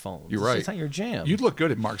smartphones, You're right. It's not your jam. You'd look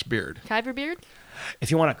good at Mark's beard. Can I have your beard? If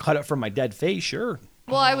you want to cut it from my dead face, sure.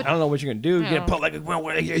 Well, I would. I don't know what you're gonna do. You're Yeah. gonna put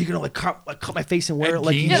you're gonna cut my face and wear it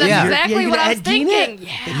like Ed you Gein? Yeah, that's Yeah. exactly you're what gonna I was Ed Gein it? thinking.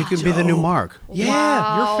 Yeah. You could be the new Mark. Yeah.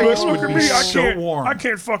 Wow. Your face would Look at be me, so warm. I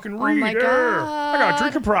can't fucking Oh read. my I got a God.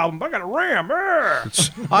 drinking problem. I got a ram.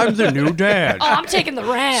 I'm the new dad. Oh, I'm taking the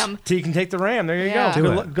ram. So you can take the ram. There you Yeah. go. Do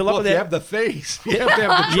Good it. luck, good luck Well, with if you that. have the face, you have to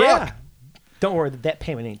have the truck. Yeah. Don't worry. That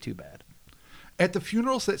payment ain't too bad. At the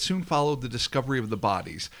funerals that soon followed the discovery of the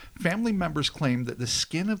bodies, family members claimed that the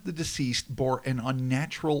skin of the deceased bore an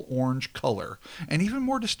unnatural orange color. And even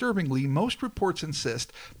more disturbingly, most reports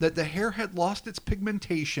insist that the hair had lost its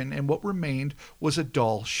pigmentation and what remained was a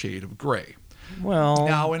dull shade of gray. Well,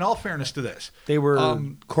 Now, in all fairness to this, they were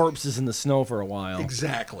corpses in the snow for a while.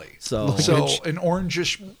 exactly. So- an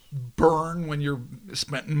orangish burn when you're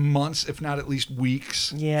spent months, if not at least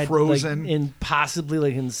weeks, Yeah, frozen. like in possibly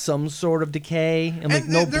like in some sort of decay, and like And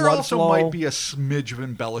no there blood also flow. might be a smidge of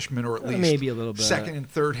embellishment, or at least maybe a little bit. second and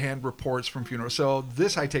third hand reports from funerals. So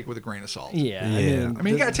this I take with a grain of salt. Yeah, Yeah. I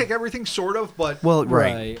mean, you got to take everything sort of, but Well,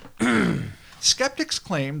 right. skeptics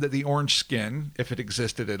claim that the orange skin, if it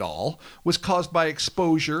existed at all, was caused by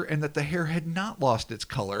exposure and that the hair had not lost its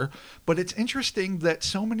color. But it's interesting that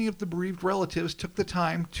so many of the bereaved relatives took the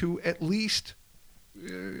time to at least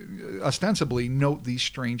ostensibly note these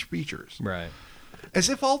strange features. Right. As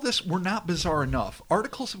if all this were not bizarre enough,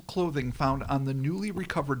 articles of clothing found on the newly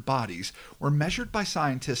recovered bodies were measured by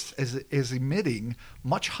scientists as emitting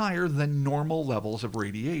much higher than normal levels of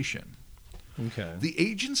radiation. Okay. The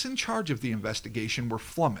agents in charge of the investigation were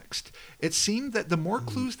flummoxed. It seemed that the more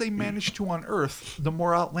clues they managed to unearth, the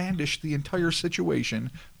more outlandish the entire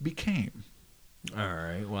situation became. All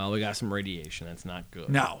right. Well, we got some radiation. That's not good.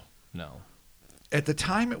 Now, No. at the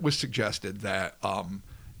time it was suggested that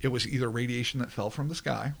it was either radiation that fell from the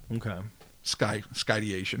sky, Okay.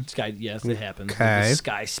 skydiation, Sky. Yes, it happens. Okay. The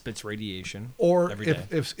sky spits radiation. or every day.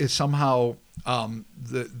 if somehow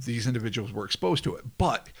these individuals were exposed to it.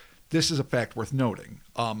 But this is a fact worth noting.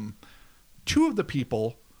 Two of the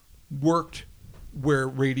people worked where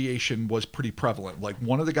radiation was pretty prevalent. Like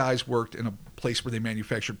one of the guys worked in a place where they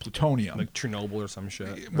manufactured plutonium. Like Chernobyl or some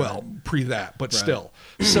shit. Well, pre that, but Right. still.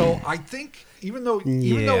 So I think even though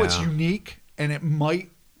it's Yeah. unique and it might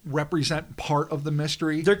represent part of the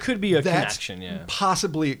mystery, There could be a that's connection, yeah.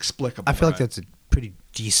 possibly explicable. I feel like that's a pretty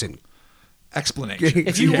decent. explanation.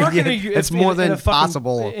 If you work in a, It's if- more in than a fucking-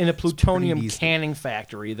 possible. in a plutonium It's pretty decent. canning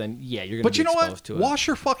factory, then yeah, you're gonna But be you know exposed what? to it. Wash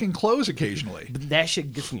your fucking clothes occasionally. But that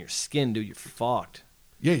shit gets in your skin, dude. You're fucked.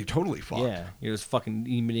 Yeah, you're totally fucked. Yeah, you're just fucking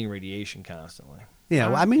emitting radiation constantly. Yeah,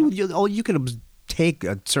 well, I mean, you can take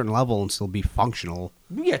a certain level and still be functional.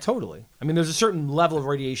 Yeah, totally. I mean, there's a certain level of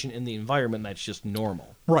radiation in the environment that's just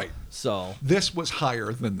normal. Right. So, This was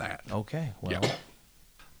higher than that. okay, well, Yeah.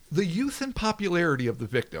 The youth and popularity of the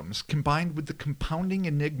victims, combined with the compounding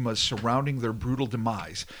enigmas surrounding their brutal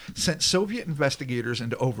demise, sent Soviet investigators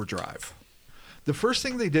into overdrive. The first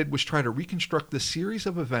thing they did was try to reconstruct the series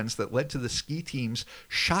of events that led to the ski team's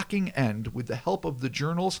shocking end with the help of the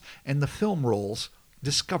journals and the film rolls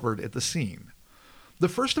discovered at the scene. The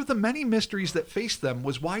first of the many mysteries that faced them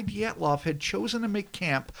was why Dyatlov had chosen to make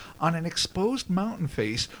camp on an exposed mountain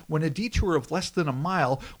face when a detour of less than a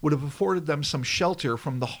mile would have afforded them some shelter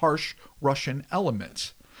from the harsh Russian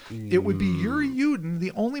elements. It would be Yuri Yudin, the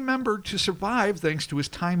only member to survive thanks to his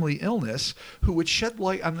timely illness, who would shed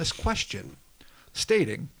light on this question,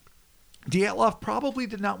 stating, Dyatlov probably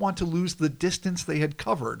did not want to lose the distance they had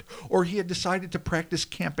covered, or he had decided to practice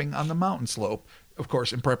camping on the mountain slope, of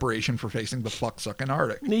course, in preparation for facing the fuck-sucking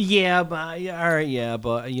Arctic. yeah, but yeah, all right, yeah,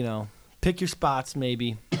 but pick your spots,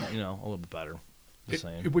 maybe, a little bit better. Just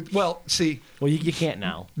saying. It would, well, see, Well, you can't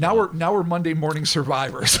now. now we're Monday morning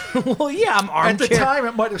survivors. Well, yeah, I'm At the armchair. time,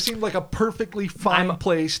 it might have seemed like a perfectly fine I'm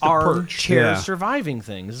place to perch. armchair Yeah. surviving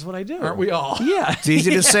things. This is what I do. Aren't we all? Yeah. It's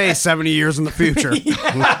easy to say 70 years in the future.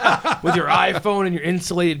 With your iPhone and your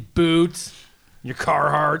insulated boots, your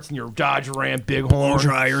Carhartts and your Dodge Ram Bighorn.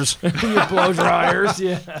 dryers. Your blow dryers,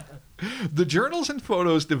 yeah. The journals and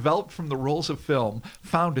photos developed from the rolls of film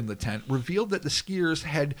found in the tent revealed that the skiers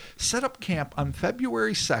had set up camp on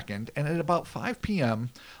February 2nd and at about 5 p.m.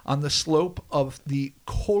 on the slope of the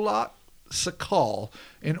Kholat Sakal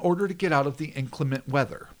in order to get out of the inclement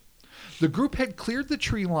weather. The group had cleared the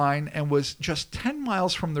tree line and was just 10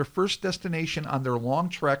 miles from their first destination on their long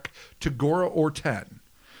trek to Gora Orten.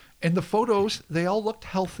 In the photos, they all looked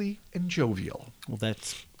healthy and jovial. Well,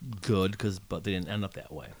 that's good, but they didn't end up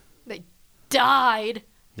that way. They died.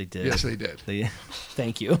 They did. Yes, they did.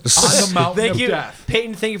 Thank you. On the mountain Thank of you, death.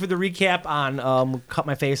 Peyton. Thank you for the recap on cut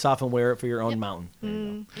my face off and wear it for your own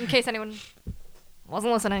mountain. In case anyone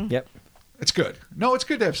wasn't listening. Yep. It's good. No, it's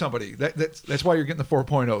good to have somebody. That's why you're getting the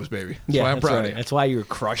 4.0s, baby. That's Yeah, why I'm that's proud right. of you. That's why you were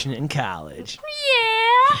crushing it in college.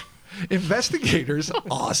 Yeah. Investigators,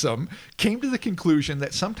 awesome, came to the conclusion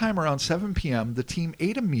that sometime around 7 p.m., the team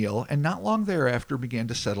ate a meal and not long thereafter began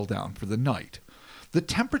to settle down for the night. The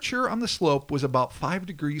temperature on the slope was about 5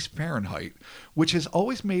 degrees Fahrenheit, which has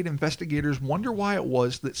always made investigators wonder why it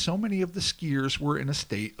was that so many of the skiers were in a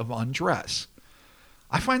state of undress.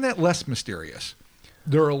 I find that less mysterious.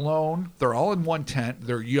 They're alone. They're all in one tent.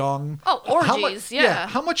 They're young. Oh, orgies, yeah.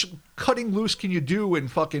 How much cutting loose can you do in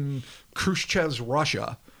fucking Khrushchev's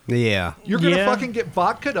Russia? Yeah. You're going to Yeah. fucking get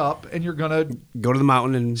vodka'd up and you're going to Go to the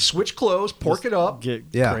mountain and switch clothes, pork it up, Get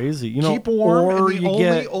Yeah. crazy. keep warm or in the you only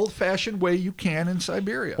get, old-fashioned way you can in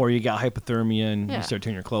Siberia. or you got hypothermia and Yeah. you start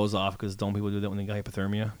taking your clothes off because don't people do that when they get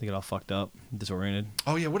hypothermia? They get all fucked up, disoriented.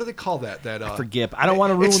 Oh, yeah, what do they call that? Forget. I don't want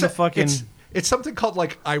to ruin the fucking. It's something called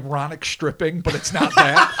like ironic stripping, but it's not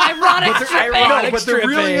that. Ironic But stripping. ironic but there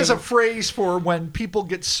really stripping. is a phrase for when people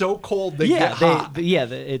get so cold they yeah, get hot.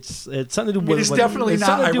 it's something to do with. It is definitely it's not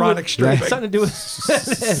something to do ironic with, stripping. It's something to do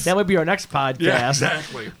with. That might be our next podcast. Yeah,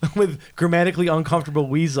 exactly. With grammatically uncomfortable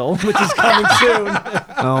weasel, which is coming soon.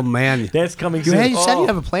 oh man, That's coming you, soon. you said you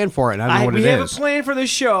have a plan for it. I don't know what we it have is. a plan for the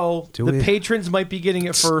show. Do the we? patrons might be getting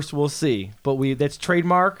it first. We'll see. But that's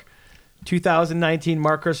trademark 2019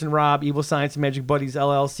 Mark, Chris, and Rob, Evil Science and Magic Buddies,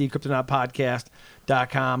 LLC,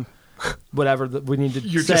 KryptonautPodcast.com. Whatever we need to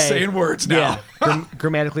You're say. just saying words now. Yeah.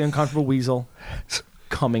 Grammatically uncomfortable weasel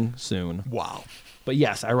coming soon. Wow. But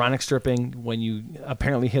yes, ironic stripping, when you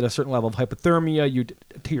apparently hit a certain level of hypothermia, you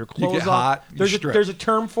take your clothes get off. hot, you There's strip. there's a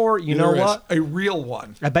term for it. You know There is what? a real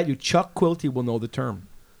one. I bet you Chuck Quilty will know the term.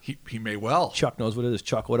 He may well. Chuck knows what it is.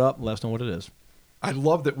 Chuck, what up? Let us know what it is. I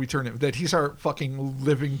love that we turn it. That he's our fucking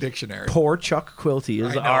living dictionary. Poor Chuck Quilty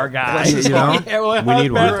is I know. our guy. Bless his You know? Yeah, well, We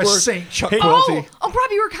need one. You're a work. saint, Chuck Hey- Quilty. Oh,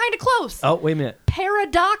 Rob, you were kind of close. Oh, wait a minute.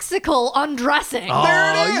 Paradoxical undressing.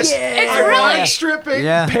 There it is. yeah. It's Ironic really- stripping.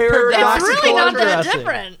 Yeah. It's Paradoxical really not that undressing.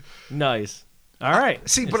 different. Nice. All right.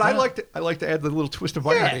 See, It's but I not. like to add the little twist of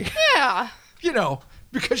irony. Yeah. You know,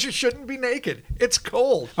 because you shouldn't be naked. It's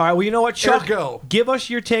cold. All right. Well, you know what, Chuck? Ergo. Give us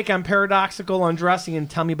your take on paradoxical undressing and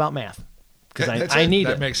tell me about math. Because That's I it. need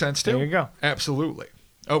that it. makes sense too. There you go. Absolutely.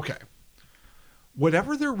 Okay.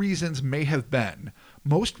 Whatever their reasons may have been,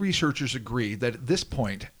 most researchers agree that at this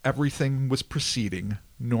point, everything was proceeding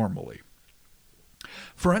normally.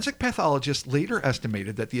 Forensic pathologists later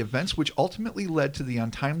estimated that the events which ultimately led to the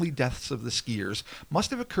untimely deaths of the skiers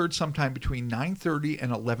must have occurred sometime between 9:30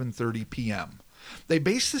 and 11:30 p.m. They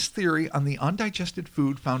based this theory on the undigested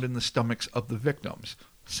food found in the stomachs of the victims.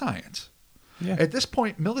 Science. Yeah. At this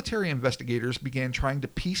point, military investigators began trying to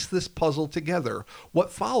piece this puzzle together.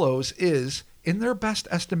 What follows is, in their best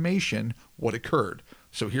estimation, what occurred.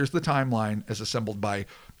 So here's the timeline as assembled by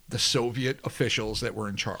the Soviet officials that were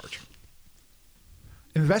in charge.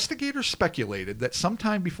 Investigators speculated that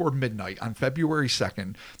sometime before midnight on February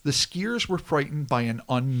 2nd, the skiers were frightened by an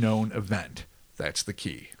unknown event. That's the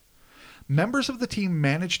key. Members of the team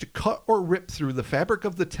managed to cut or rip through the fabric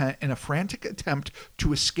of the tent in a frantic attempt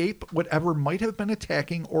to escape whatever might have been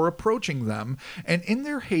attacking or approaching them, and in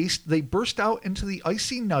their haste, they burst out into the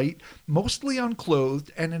icy night, mostly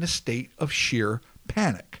unclothed and in a state of sheer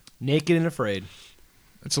panic. Naked and afraid.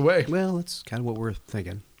 That's the way. Well, that's kind of what we're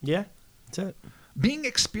thinking. Yeah, that's it. Being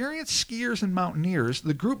experienced skiers and mountaineers,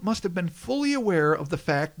 the group must have been fully aware of the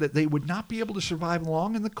fact that they would not be able to survive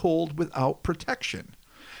long in the cold without protection.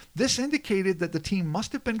 This indicated that the team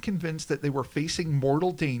must have been convinced that they were facing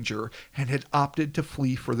mortal danger and had opted to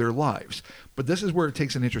flee for their lives. But this is where it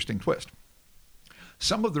takes an interesting twist.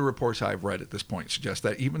 Some of the reports I've read at this point suggest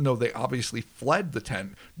that even though they obviously fled the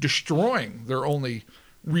tent, destroying their only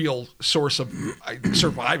real source of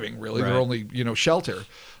surviving, really, their only shelter,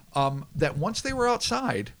 that once they were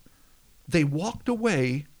outside, they walked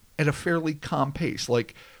away at a fairly calm pace.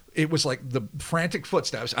 Like, it was like the frantic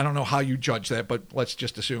footsteps. I don't know how you judge that, but let's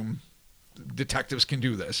just assume detectives can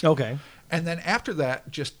do this. Okay. And then after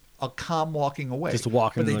that, just a calm walking away. Just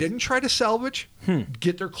walking. But they didn't try to salvage,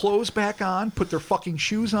 get their clothes back on, put their fucking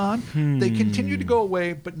shoes on. They continued to go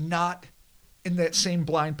away, but not in that same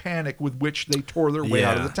blind panic with which they tore their way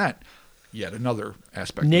out of the tent. Yet another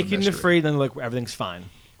aspect Naked of the and afraid, then like everything's fine.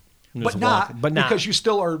 but not because you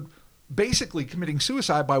still are basically committing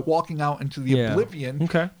suicide by walking out into the oblivion,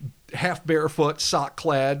 half barefoot, sock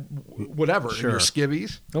clad, whatever, in your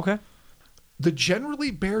skivvies. Okay. The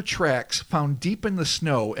generally bare tracks found deep in the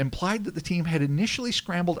snow implied that the team had initially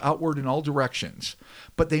scrambled outward in all directions,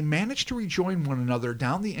 but they managed to rejoin one another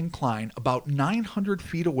down the incline about 900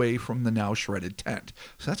 feet away from the now shredded tent.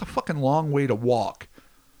 So that's a fucking long way to walk,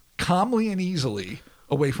 calmly and easily,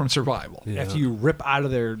 away from survival. Yeah. After you rip out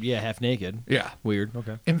of there, half naked. Yeah. Weird.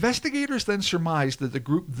 Okay. Investigators then surmised that the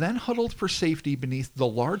group then huddled for safety beneath the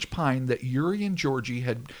large pine that Yuri and Georgie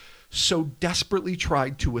had so desperately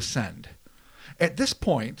tried to ascend. At this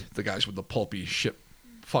point, the guys with the pulpy,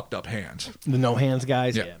 fucked up hands. The no hands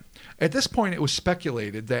guys? Yeah. At this point, it was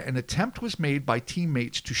speculated that an attempt was made by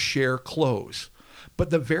teammates to share clothes. But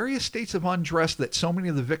the various states of undress that so many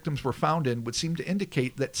of the victims were found in would seem to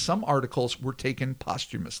indicate that some articles were taken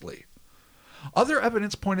posthumously. Other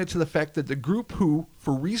evidence pointed to the fact that the group who,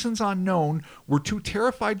 for reasons unknown, were too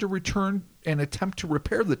terrified to return and attempt to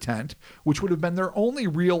repair the tent, which would have been their only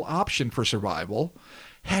real option for survival,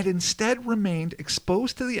 had instead remained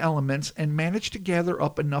exposed to the elements and managed to gather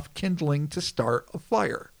up enough kindling to start a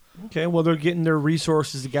fire. Okay, well, they're getting their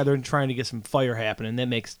resources together and trying to get some fire happening. That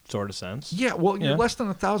makes sort of sense. Yeah, well, you're less than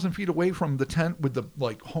 1,000 feet away from the tent with the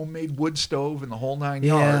homemade wood stove and the whole 9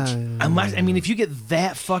 yards. Unless, I mean, if you get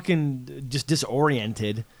that fucking just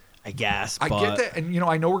disoriented, I guess. I get that, and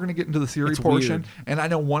I know we're going to get into the theory portion, and I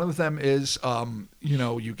know one of them is,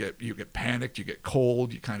 you get panicked, you get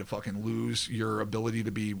cold, you kind of fucking lose your ability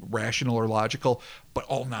to be rational or logical, but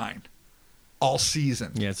all 9. All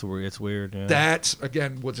season. Yeah, it's weird. Yeah. That's,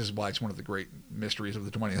 again, which is why it's one of the great mysteries of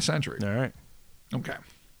the 20th century. All right. Okay.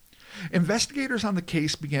 Investigators on the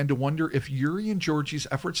case began to wonder if Yuri and Georgie's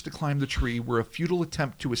efforts to climb the tree were a futile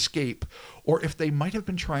attempt to escape, or if they might have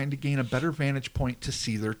been trying to gain a better vantage point to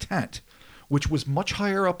see their tent, which was much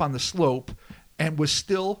higher up on the slope and was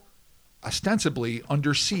still, ostensibly,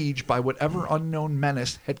 under siege by whatever unknown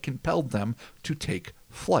menace had compelled them to take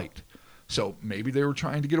flight. So maybe they were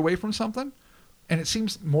trying to get away from something? And it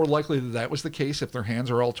seems more likely that was the case if their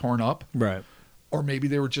hands are all torn up. Right. Or maybe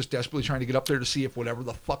they were just desperately trying to get up there to see if whatever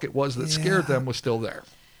the fuck it was that scared them was still there.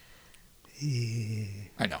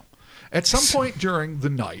 I know. At some point during the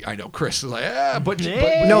night, I know Chris is like, but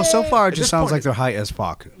no, so far it just sounds like they're high as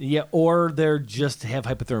fuck. Yeah, or they're just have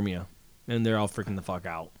hypothermia, and they're all freaking the fuck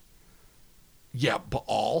out. Yeah, but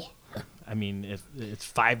all? I mean, if it's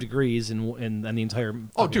 5 degrees and the entire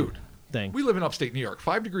dude, thing. We live in upstate New York.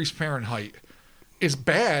 5 degrees Fahrenheit is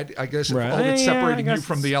bad, I guess, if Right. all that's Yeah, separating I you guess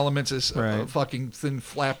from the elements is a right. fucking thin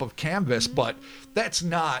flap of canvas, but that's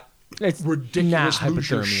not It's ridiculous, not lose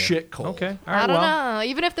your hypothermia. shit cold. Okay. All I right, don't well, know.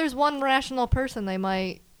 Even if there's one rational person, they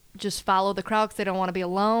might just follow the crowd because they don't want to be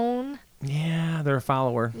alone. yeah, they're a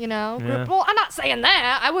follower. Yeah. Yeah. Well, I'm not saying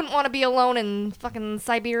that. I wouldn't want to be alone in fucking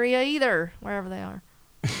Siberia either, wherever they are.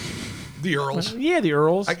 The Earls. Yeah, the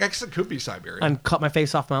Earls. I guess it could be Siberia. And Cut My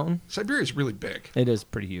Face Off Mountain. Siberia's really big. It is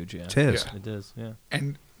pretty huge, yeah. It is. Yeah. It is, yeah.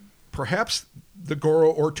 And perhaps the Goro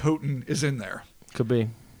or Toten is in there. Could be.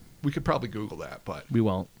 We could probably Google that, but We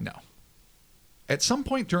won't. no. At some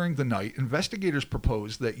point during the night, investigators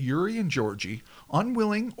proposed that Yuri and Georgie,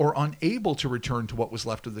 unwilling or unable to return to what was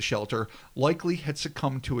left of the shelter, likely had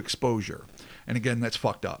succumbed to exposure. And again, that's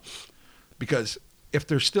fucked up. Because if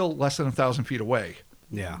they're still less than 1,000 feet away,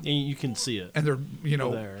 Yeah. You can see it. and they're,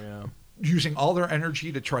 There, yeah. using all their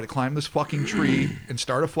energy to try to climb this fucking tree and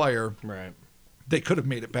start a fire, Right. they could have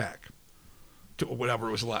made it back to whatever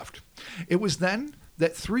was left. It was then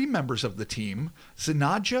that 3 members of the team,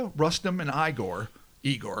 Zinadja, Rustam, and Igor,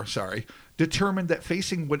 determined that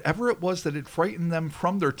facing whatever it was that had frightened them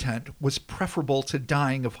from their tent was preferable to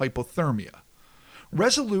dying of hypothermia.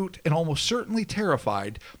 Resolute and almost certainly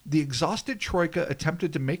terrified, the exhausted Troika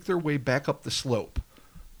attempted to make their way back up the slope.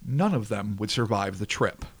 None of them would survive the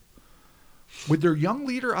trip. With their young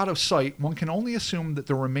leader out of sight, one can only assume that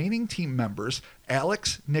the remaining team members,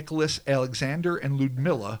 Alex, Nicholas, Alexander, and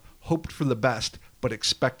Ludmilla, hoped for the best, but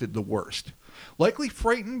expected the worst. Likely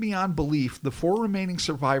frightened beyond belief, the 4 remaining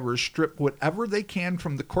survivors strip whatever they can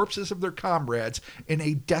from the corpses of their comrades in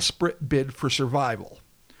a desperate bid for survival.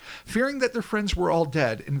 Fearing that their friends were all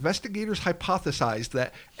dead, investigators hypothesized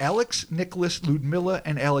that Alex, Nicholas, Ludmilla,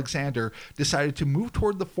 and Alexander decided to move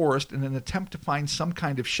toward the forest in an attempt to find some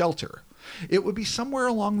kind of shelter. It would be somewhere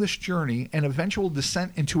along this journey an eventual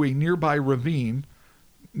descent into a nearby ravine,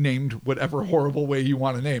 named whatever horrible way you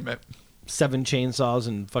want to name it. 7 chainsaws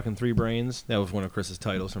and fucking 3 brains. That was one of Chris's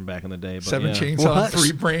titles from back in the day. But 7 yeah. chainsaw, What?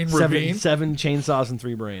 3 brain ravine. 7 chainsaws and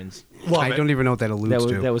 3 brains. Love I it. don't even know what that alludes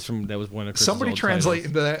to. That was one of Chris's Somebody old translate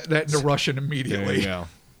titles. that into Russian There you immediately. go.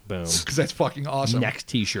 Boom. Because that's fucking awesome. Next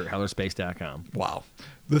T-shirt, hellerspace.com. Wow.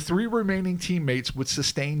 The 3 remaining teammates would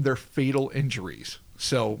sustain their fatal injuries.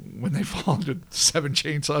 So when they fall into 7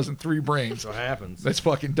 chainsaws and 3 brains, What happens? that's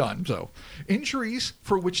fucking done. So injuries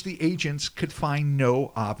for which the agents could find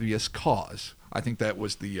no obvious cause. I think that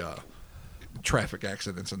was the traffic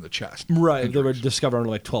accidents in the chest. Right. They were Injuries. discovered under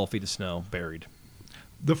like 12 feet of snow, buried.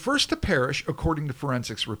 The first to perish, according to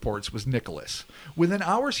forensics reports, was Nicholas. Within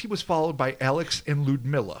hours, he was followed by Alex and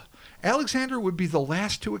Ludmilla. Alexander would be the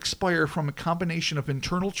last to expire from a combination of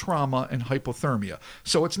internal trauma and hypothermia.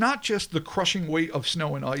 So it's not just the crushing weight of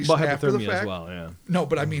snow and ice But after the hypothermia fact. as well, yeah. No,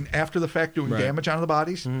 but I mean after the fact doing Right. damage onto the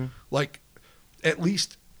bodies. Like, at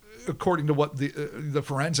least according to what the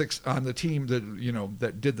forensics on the team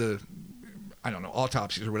that did the, I don't know,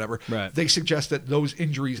 autopsies or whatever, Right. they suggest that those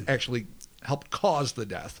injuries actually helped cause the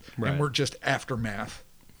death Right. and were just aftermath.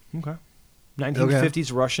 Okay.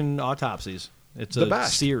 1950s Russian autopsies. It's The a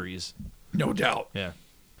best. series. No doubt. Yeah.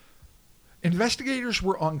 Investigators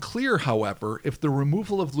were unclear, however, if the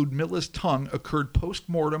removal of Ludmilla's tongue occurred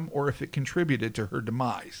post-mortem or if it contributed to her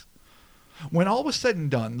demise. When all was said and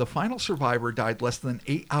done, the final survivor died less than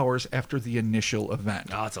 8 hours after the initial event.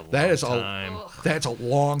 Oh, that's a long That is time. That's a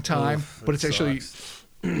long time, Oof, but that it's actually sucks.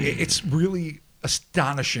 it's really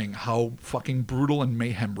astonishing how fucking brutal and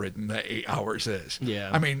mayhem-ridden that 8 hours is. Yeah.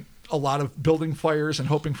 I mean, a lot of building fires and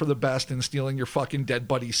hoping for the best and stealing your fucking dead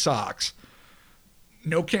buddy's socks.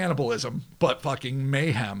 No cannibalism, but fucking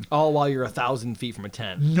mayhem. All while you're 1,000 feet from a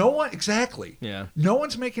tent. No one, exactly. Yeah. No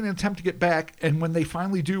one's making an attempt to get back, and when they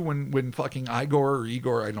finally do, when fucking Igor,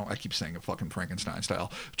 I keep saying it fucking Frankenstein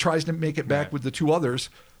style, tries to make it back Right. with the 2 others,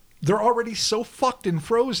 they're already so fucked and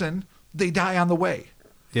frozen, they die on the way.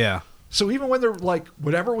 Yeah. So even when they're like,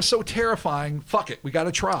 whatever was so terrifying, fuck it, we got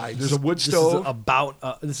to try. There's a wood This stove.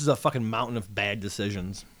 this is a fucking mountain of bad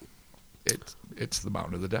decisions. It's the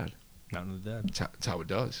Mountain of the Dead. Mountain of the Dead. That's how it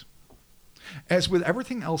does. As with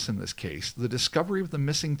everything else in this case, the discovery of the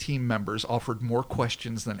missing team members offered more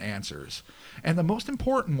questions than answers. And the most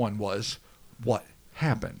important one was, what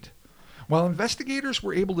happened? While investigators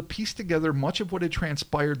were able to piece together much of what had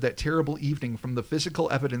transpired that terrible evening from the physical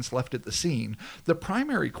evidence left at the scene, the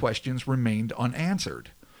primary questions remained unanswered.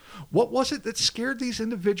 What was it that scared these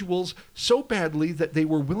individuals so badly that they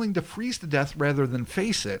were willing to freeze to death rather than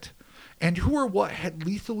face it? And who or what had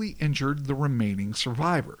lethally injured the remaining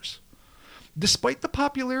survivors? Despite the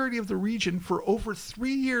popularity of the region for over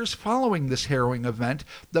 3 years following this harrowing event,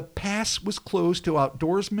 the pass was closed to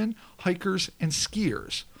outdoorsmen, hikers, and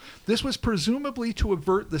skiers. This was presumably to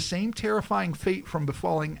avert the same terrifying fate from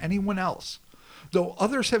befalling anyone else, though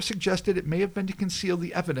others have suggested it may have been to conceal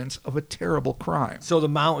the evidence of a terrible crime. So the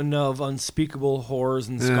mountain of unspeakable horrors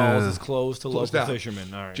and skulls is closed to Closed local out.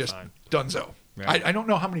 fishermen. All right, Just fine. donezo. Right. I don't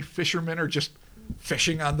know how many fishermen are just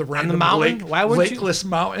fishing on the random mountain? lake, Why wouldn't you- lakeless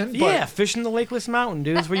mountain. Yeah, fishing the lakeless mountain,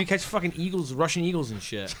 dude. It's where you catch fucking eagles, Russian eagles and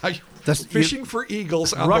shit. But fishing for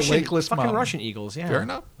eagles on Russian, the lakeless fucking mountain. Russian eagles, yeah. Fair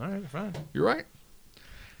enough. All right, fine. You're right.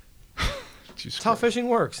 That's how fishing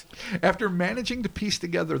works. After managing to piece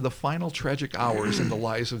together the final tragic hours in the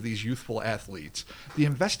lives of these youthful athletes, the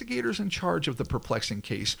investigators in charge of the perplexing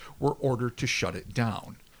case were ordered to shut it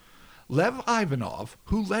down. Lev Ivanov,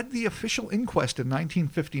 who led the official inquest in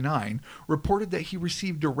 1959, reported that he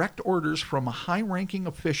received direct orders from a high-ranking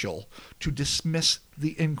official to dismiss the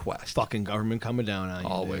inquest. Fucking government coming down on you.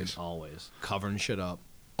 Always. Dude. Always. Covering shit up.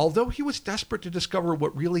 Although he was desperate to discover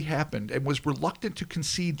what really happened and was reluctant to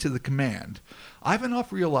concede to the command,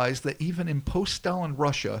 Ivanov realized that even in post-Stalin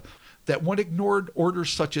Russia, that one ignored orders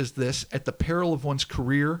such as this at the peril of one's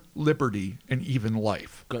career, liberty, and even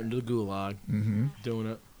life. Got into the gulag. Doing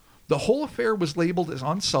it. The whole affair was labeled as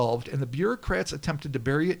unsolved, and the bureaucrats attempted to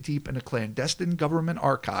bury it deep in a clandestine government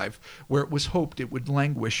archive where it was hoped it would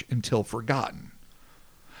languish until forgotten.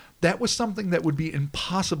 That was something that would be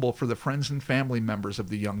impossible for the friends and family members of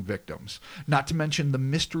the young victims, not to mention the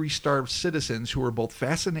mystery-starved citizens who were both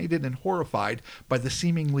fascinated and horrified by the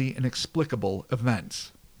seemingly inexplicable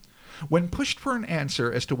events. When pushed for an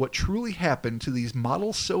answer as to what truly happened to these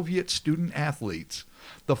model Soviet student athletes,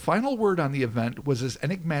 the final word on the event was as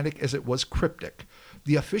enigmatic as it was cryptic.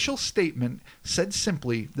 The official statement said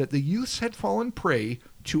simply that the youths had fallen prey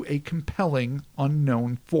to a compelling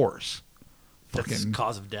unknown force. That's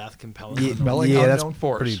cause of death, compelling. Compelling yeah, unknown that's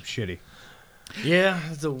force. pretty shitty. Yeah,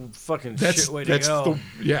 that's a fucking shit way to go.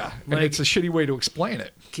 And it's a shitty way to explain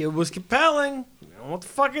it. It was compelling. I don't know what the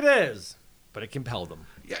fuck it is, but it compelled them.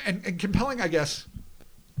 Yeah, and compelling, I guess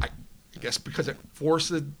because it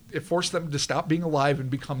forced them to stop being alive and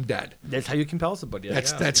become dead. That's how you compel somebody.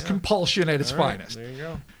 That's compulsion at its finest. There you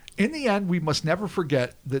go. In the end, we must never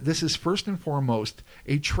forget that this is first and foremost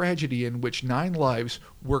a tragedy in which 9 lives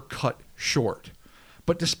were cut short.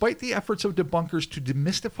 But despite the efforts of debunkers to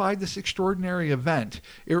demystify this extraordinary event,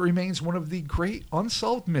 it remains one of the great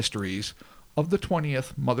unsolved mysteries of the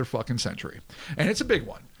 20th motherfucking century. And it's a big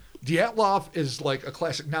one. Dyatlov is like a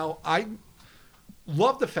classic. Now, I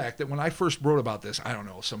love the fact that when I first wrote about this, I don't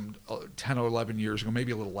know, some 10 or 11 years ago,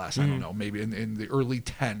 maybe a little less, I don't know, maybe in the early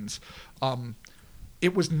 10s,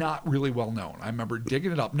 it was not really well known. I remember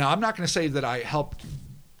digging it up. Now, I'm not going to say that I helped,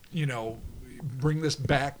 bring this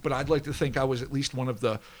back, but I'd like to think I was at least one of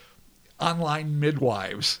the online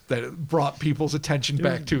midwives that brought people's attention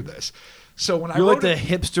back to this. So when You're I like the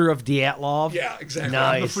hipster of Dyatlov. Yeah, exactly.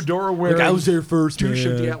 Nice. I'm the fedora wearing. Look, I was there first, douche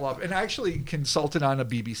of man. Dyatlov, and I actually consulted on a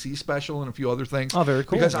BBC special and a few other things. Oh, very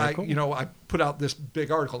cool. Because very cool. I put out this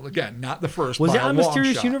big article again, not the first. Was by it a on long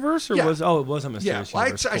Mysterious shot. Universe or Yeah. was? Oh, it was on Mysterious Yeah,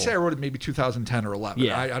 Universe. I say I wrote it maybe 2010 or 11.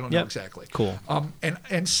 Yeah. I don't know exactly. Cool.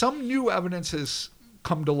 And some new evidence has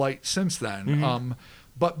come to light since then.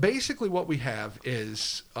 But basically, what we have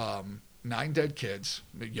is 9 dead kids,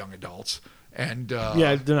 young adults. And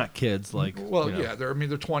yeah, they're not kids. Like, yeah, they're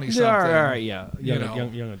 20 they something. are, yeah,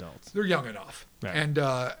 young adults. They're young enough, Right.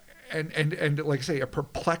 and like I say, a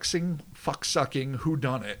perplexing, fuck sucking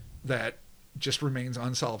whodunit that just remains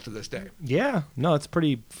unsolved to this day. Yeah, no, it's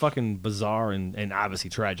pretty fucking bizarre and obviously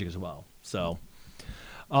tragic as well. So,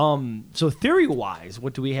 so theory wise,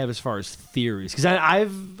 what do we have as far as theories? Because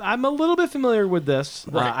I'm a little bit familiar with this.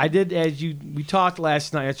 Right. I did, we talked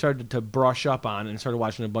last night. I started to brush up on and started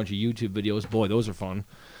watching a bunch of YouTube videos. Boy, those are fun.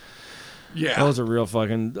 Yeah, Those are real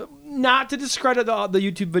fucking. Not to discredit the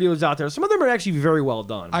YouTube videos out there. Some of them are actually very well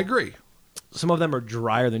done. I agree. Some of them are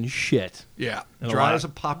drier than shit. Yeah, And dry as a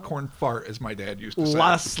popcorn fart, as my dad used to A say.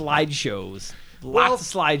 lot of slideshows. Lots of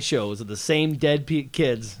slideshows of the same dead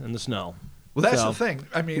kids in the snow. Well, that's So- the thing.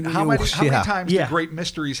 I mean, how many times Yeah. do great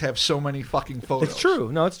mysteries have so many fucking photos? It's true.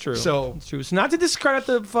 No, it's true. So- it's true. So not to discredit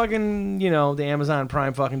the fucking, the Amazon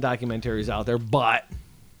Prime fucking documentaries out there, but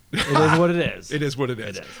it is what it is. It is what it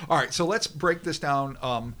is. It is. All right, so let's break this down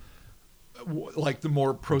like the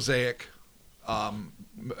more prosaic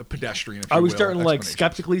pedestrian, if Are you we will, starting like explanations.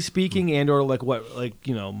 skeptically speaking and or like what, like,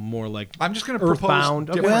 more like I'm just going to propose Earthbound?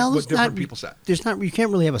 Okay. different, what it's different not- people said. There's not. You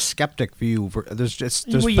can't really have a skeptic view. There's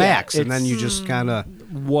Well, yeah, facts, and then it's- you just kind of.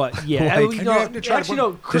 what? Yeah. Like- And you have to try to actually,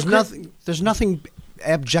 put- no. There's nothing. There's nothing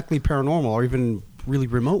abjectly paranormal or even really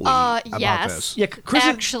remotely about yes. this. Yeah, Chris.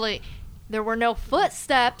 Actually, there were no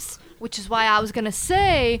footsteps, which is why I was going to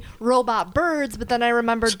say robot birds, but then I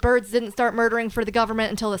remembered birds didn't start murdering for the government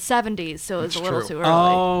until the 70s, so it was That's a little true. too early.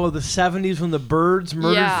 Oh, the 70s when the birds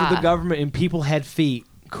murdered for Yeah. the government and people had feet.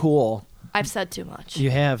 Cool. I've said too much. You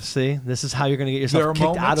have. See, this is how you're going to get There are yourself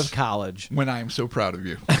kicked out moments of college. When I am so proud of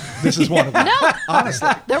you. This is one of them. No, Honestly.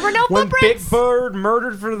 there were no When footprints. Big Bird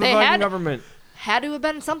murdered for the They fucking had- government. Had to have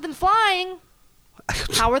been something flying.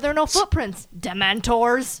 How are there no footprints?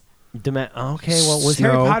 Dementors. Okay, well, was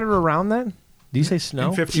Snow. Harry Potter around then? Do you say snow?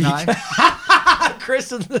 In 59. Chris,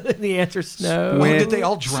 the answer, snow. When did they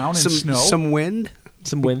all drown in snow? Some wind.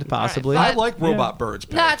 Some wind, possibly. I like robot birds.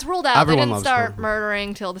 No, it's ruled out. Everyone They didn't loves start her.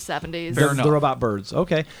 murdering till the 70s. Fair enough. The robot birds.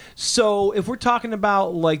 Okay. So if we're talking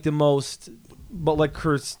about like the most, but like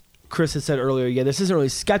Chris had said earlier, yeah, this isn't really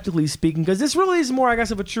skeptically speaking, because this really is more, I guess,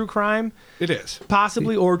 of a true crime, It is.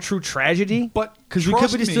 possibly, or true tragedy. But because we could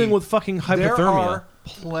trust be just me, dealing with fucking hypothermia. There are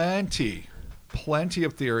plenty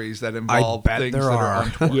of theories that involve bet things there that are are.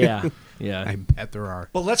 untoward. Yeah. Yeah. I bet there are.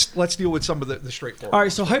 But let's deal with some of the straightforward. All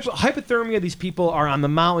right, so hypothermia, these people are on the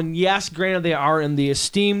mountain. Yes, granted, they are in the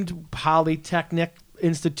esteemed Polytechnic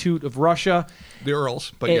Institute of Russia. The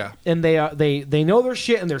Earls, but And- yeah. And they know their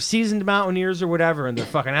shit, and they're seasoned mountaineers or whatever, and they're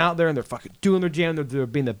fucking out there, and they're fucking doing their jam. They're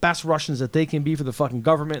being the best Russians that they can be for the fucking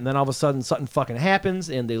government, and then all of a sudden something fucking happens,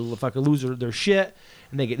 and they fucking lose their shit,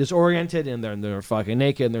 and they get disoriented, and they're fucking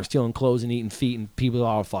naked, and they're stealing clothes and eating feet, and people are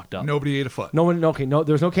all fucked up. Nobody ate a foot.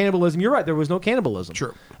 There's no cannibalism. You're right, there was no cannibalism.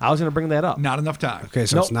 True. I was going to bring that up. Not enough time. Okay,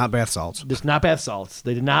 so Nope. it's not bath salts. It's not bath salts.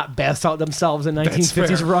 They did not bath salt themselves in That's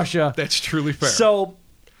 1950s fair. Russia. That's truly fair. So,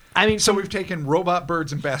 I mean, So we've taken robot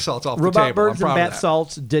birds and bath salts off the robot table. birds I'm and proud of bath that.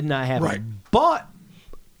 salts did not happen. Right. But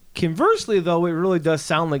conversely, though, it really does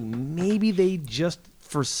sound like maybe they just,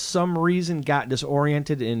 for some reason, got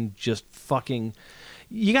disoriented and just fucking.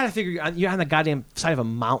 You got to figure you're on the goddamn side of a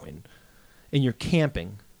mountain, and you're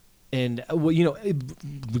camping, and well, we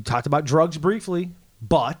talked about drugs briefly,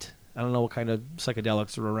 but I don't know what kind of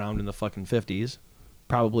psychedelics are around in the fucking 50s.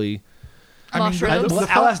 Probably. Mushrooms. the Well,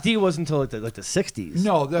 fact- LSD was until like the 60s.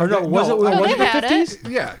 No, Or no, was it? no, Was they it the had it.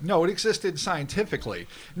 50s? Yeah, no, it existed scientifically.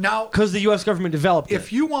 Now, Because the U.S. government developed if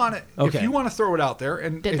it. you want to, Okay. if you want to throw it out there,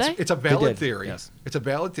 and Did they? it's a They valid did, theory. yes. It's a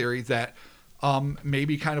valid theory that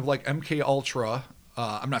maybe kind of like MK Ultra.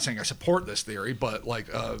 I'm not saying I support this theory, but like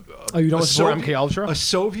you don't a support Soviet- MK Ultra? A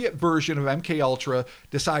Soviet version of MK Ultra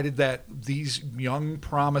decided that these young,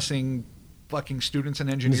 promising fucking students and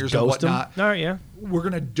engineers and Dosed 'em? whatnot, All right, yeah. we're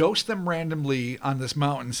gonna dose them randomly on this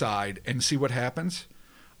mountainside and see what happens.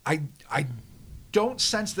 I don't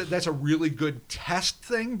sense that that's a really good test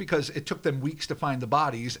thing, because it took them weeks to find the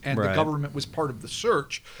bodies, and the Right. government was part of the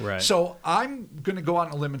search. Right. So I'm going to go out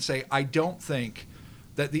on a limb and say I don't think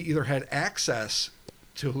that they either had access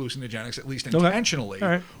to hallucinogenics, at least intentionally, All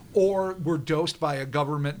right. or were dosed by a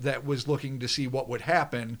government that was looking to see what would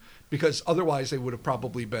happen, because otherwise they would have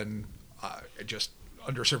probably been just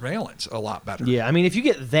under surveillance a lot better. Yeah, I mean, if you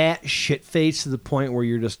get that shit faced to the point where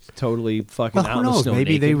you're just totally fucking Well, out who in the knows? snow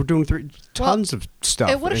Maybe they naked, were doing tons of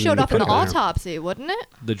stuff. It would have and showed they up in the could've been- autopsy, wouldn't it?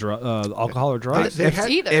 the alcohol or drugs. They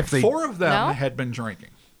had, Either. if they- 4 of them No? had been drinking.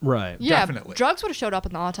 Right. Yeah, Definitely. drugs would have showed up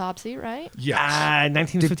in the autopsy, right? Yes.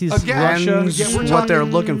 1950s Again, Russia. yeah, we're what they're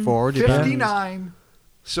talking looking for. depends. 59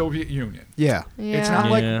 Soviet Union. Yeah. Yeah. It's not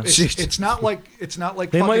like Yeah. it's not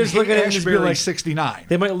like They might fucking just look at it and just be Ashbury like- 69.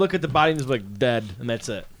 They might look at the body and just be like dead, and that's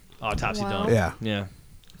it. Autopsy Wow. done. Yeah. Yeah.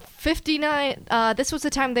 59. This was the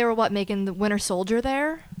time they were making the Winter Soldier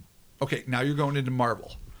there. Okay, now you're going into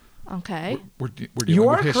Marvel. Okay. We're dealing You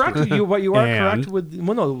are with history. correct. You are And- correct with.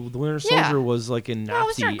 Well, no, the Winter Yeah. Soldier was like in No, it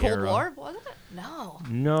was Nazi during Cold era. War, wasn't it? No.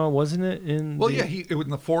 No, wasn't it in? Well, the- yeah, it was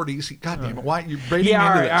in the 40s. God damn it! Why you're baiting Yeah,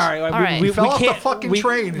 all me right, into this? all right. All right. He fell off the can't- fucking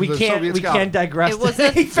train We and the can't. Soviets We got him. can't digress. It was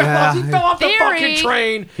he fell off. He fell off the Theory. fucking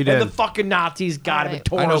train. He And did. the fucking Nazis got him and Right.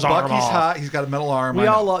 tore I know his arm Bucky's off. hot. He's got a metal arm. We I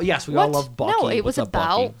all know. love. Yes, we What? all love Bucky. No, it was What's up,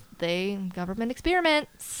 about Bucky? the government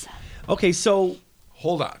experiments. Okay, so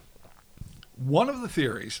Hold on. One of the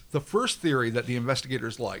theories, the first theory that the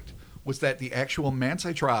investigators liked, was that the actual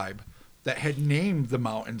Mansai tribe that had named the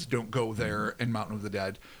mountains Don't Go There and Mountain of the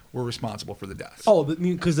Dead were responsible for the deaths.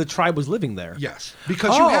 because the tribe was living there. Yes.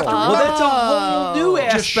 Because you have to well, remember- that's a whole new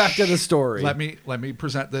Just aspect of the story. Let me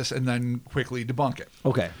present this and then quickly debunk it.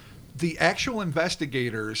 Okay. The actual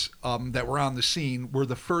investigators that were on the scene were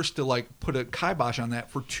the first to put a kibosh on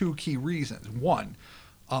that for 2 key reasons. One,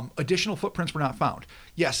 additional footprints were not found.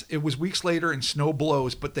 Yes, it was weeks later and snow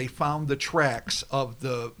blows, but they found the tracks of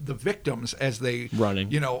the victims as they Running.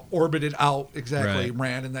 orbited out exactly, Right.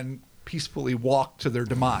 ran, and then peacefully walked to their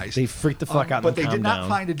demise. They freaked the fuck out and but they calmed did not down.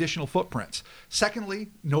 find additional footprints.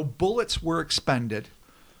 Secondly, no bullets were expended.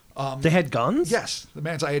 They had guns. Yes, the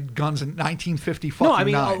Manzai had guns in 1950. No, I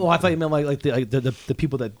mean, I thought you meant like the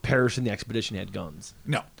people that perished in the expedition had guns.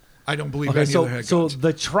 No. I don't believe Okay, any of them had so guns.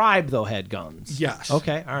 the tribe though had guns. Yes.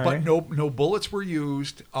 Okay. All right. But no bullets were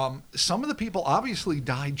used. Some of the people obviously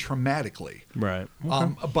died traumatically. Right.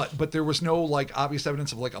 But there was no like obvious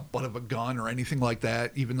evidence of like a butt of a gun or anything like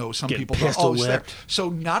that. Even though some Getting people thought, pistol snap. whipped. So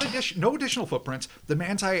no additional footprints. The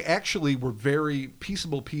Manti actually were very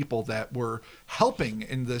peaceable people that were helping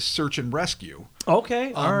in this search and rescue.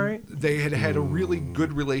 Okay. All right. They had a really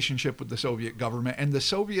good relationship with the Soviet government, and the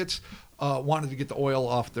Soviets wanted to get the oil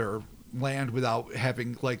off their land without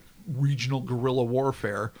having like regional guerrilla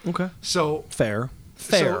warfare. Okay. So Fair.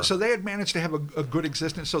 So they had managed to have a good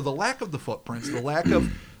existence. So the lack of the footprints, the lack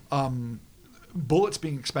of bullets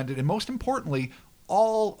being expended, and most importantly,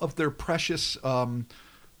 all of their precious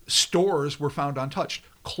stores were found untouched.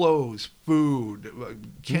 Clothes, food,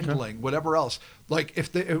 kindling, whatever else. Like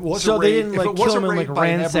if it was So a they raid, didn't, if like, it was kill a them and, raid like, by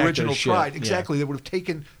an ransack their Aboriginal shit. tribe, Yeah. exactly, they would have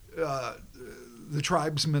taken the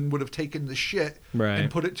tribesmen would have taken the shit Right.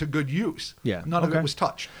 and put it to good use. Yeah. None of Okay. it was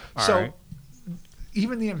touched. All so right.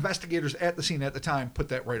 even the investigators at the scene at the time put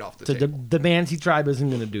that right off the So table. the Mansi tribe isn't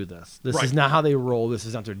going to do this. This Right. is not how they roll. This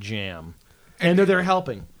is not their jam. And they're there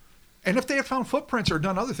helping. And if they had found footprints or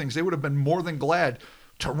done other things, they would have been more than glad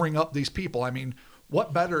to ring up these people. I mean,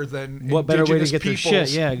 what better than What better way to indigenous get their peoples,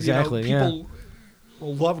 shit? Yeah, exactly, You know, people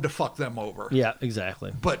will love to fuck them over. Yeah,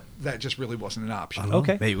 exactly. But that just really wasn't an option.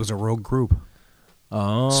 Okay. Maybe it was a rogue group.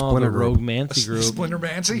 Oh, Splinter the group. Rogue Mansi group. Splinter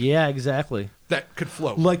Mansi? Yeah, exactly. That could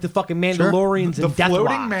float. Like the fucking Mandalorians the in Death floating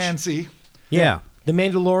Watch. Mansi. Yeah. The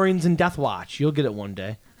Mandalorians in Death Watch. You'll get it one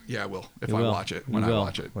day. Yeah, I will. If You I will. watch it. You When I will.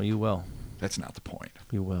 watch it. Well, you will. That's not the point.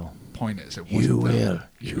 You will. Point is, it wasn't You will.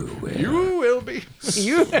 You will be.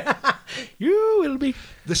 You will be.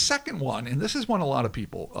 The second one, and this is one a lot of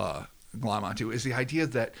people glom onto, is the idea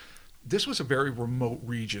that this was a very remote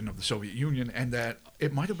region of the Soviet Union and that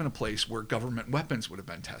it might have been a place where government weapons would have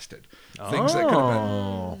been tested. Things that could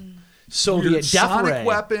have been Soviet weird death sonic ray.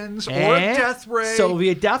 weapons or a Eh? death ray.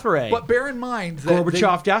 Soviet death ray. But bear in mind that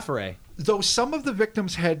Gorbachev death ray. though some of the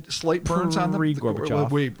victims had slight burns on them. Pre-Gorbachev.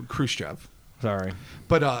 Wait, Khrushchev. Sorry.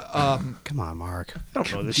 But Come on, Mark. I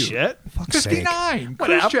don't know this Dude. shit. Fuck's sake. 59.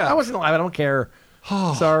 Whatever. Khrushchev. I wasn't alive. I don't care.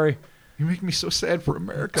 Sorry. You make me so sad for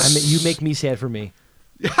America. You make me sad for me.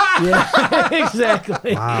 Yeah,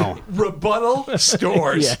 exactly. Wow. Rebuttal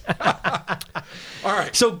stores. All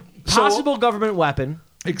right. So, possible government weapon.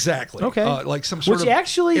 Exactly. Okay. Like some sort Which of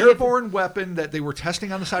actually, airborne weapon that they were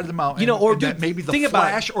testing on the side of the mountain. You know, or and that dude, maybe the think about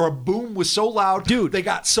flash or a boom was so loud, Dude. they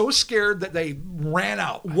got so scared that they ran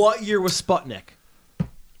out. What year was Sputnik?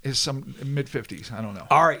 Is some mid-50s. I don't know.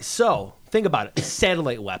 All right, so think about it.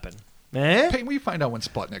 Satellite weapon. Peyton, will you find out when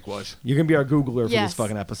Sputnik was? You're going to be our Googler for Yes. this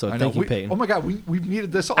fucking episode. I know. Thank you, Peyton. Oh my God, we've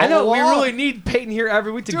needed this all I know. We along. really need Peyton here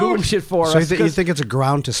every week to Dude. Google shit for So us. you 'cause think it's a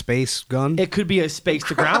ground to space gun? it could be a space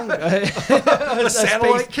to ground. a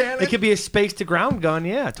satellite cannon? It could be a space to ground gun.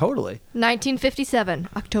 Yeah, totally. 1957,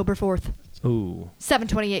 October 4th, Ooh.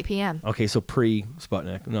 7:28 p.m. Okay, so pre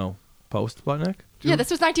Sputnik. No, post Sputnik. Yeah,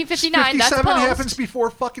 this was 1959. That's 57 post. happens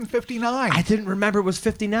before fucking 59. I didn't remember it was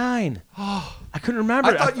 59. I couldn't remember.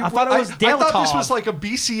 I thought, I thought it was I Dyatlov. thought this was like a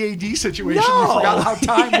BCAD situation. No. You forgot how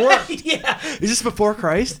time worked. Yeah. Is this before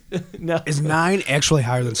Christ? No. Is 9 actually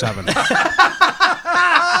higher than 7?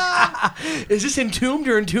 Is this Entombed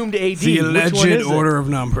or Entombed AD? The Which one alleged is it? order of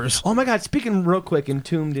numbers. Oh my God! Speaking real quick,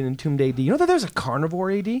 Entombed and Entombed AD. You know that there's a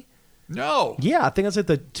Carnivore AD? No. Yeah, I think that's like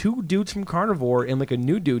the two dudes from Carnivore and like a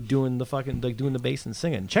new dude doing the fucking doing the bass and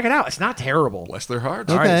singing. Check it out. It's not terrible. Bless their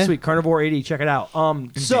hearts. All right, Okay. sweet. Carnivore AD, check it out.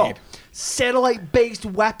 So Indeed. satellite-based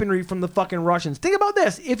weaponry from the fucking Russians. Think about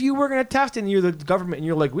this. If you were going to test it and you're the government and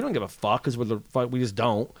you're like, we don't give a fuck because we just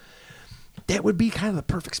don't. That would be kind of the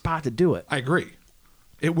perfect spot to do it. I agree.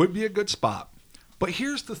 It would be a good spot. But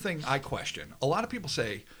here's the thing I question. A lot of people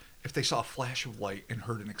say if they saw a flash of light and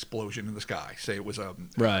heard an explosion in the sky, say it was a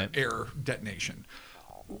Right. air detonation,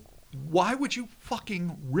 why would you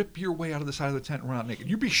fucking rip your way out of the side of the tent and run out naked?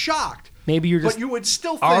 You'd be shocked. Maybe you're But just you would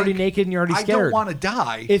still think, already naked and you're already I scared. don't want to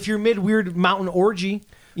die. If you're mid-weird mountain orgy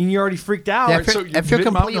and you're already freaked out, Yeah, Alright, so if you're mid-mountain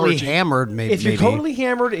completely orgy. hammered, maybe. if you're totally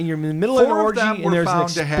hammered and you're in the middle of an 4 of orgy them and were there's an found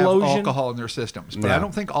to have explosion. alcohol in their systems, but Yeah. I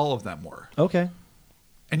don't think all of them were. Okay.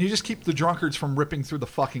 And you just keep the drunkards from ripping through the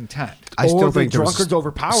fucking tent. I still Or the think there was drunkards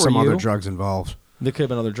overpower some you. other drugs involved. There could have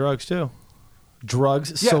been other drugs too.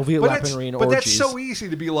 Drugs, Yeah, Soviet but that's- weaponry, and but orgies. that's so easy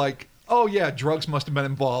to be like, oh yeah, drugs must have been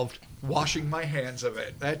involved. Washing my hands of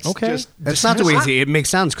it. That's Okay. just. It's not too dismiss- easy. It makes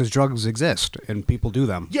sense because drugs exist and people do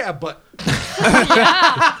them. Yeah, but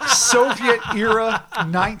Soviet era,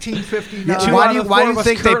 1959. Two Why out do you, of why four do of you us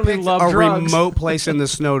think they currently picked love a drugs. remote place in the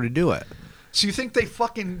snow to do it? So you think they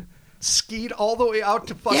fucking skied all the way out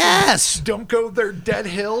to fucking Yes! Don't go their dead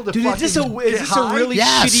hill to Dude, fucking is this a really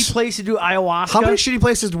Yes. shitty place to do ayahuasca? How many shitty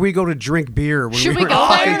places do we go to drink beer? When Should we were go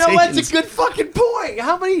on there? You know what? vacations? It's a good fucking point.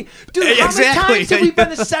 How many many Exactly. times have we been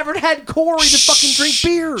to Severed Head Quarry to fucking drink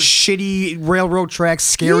beers? Shitty railroad tracks,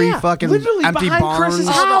 scary Yeah, fucking literally empty behind barns. Chris's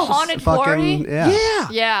Oh, house. the haunted Fucking, quarry? yeah.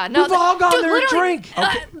 Yeah, no, We've all gone dude, there to literally, drink.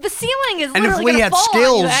 the ceiling is And if literally we gonna had fall on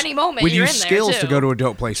skills, you at any moment. we'd you're use in skills there to too. go to a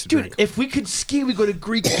dope place to Dude, drink. if we could ski, we'd go to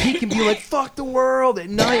Greek Peak and be like, fuck the world at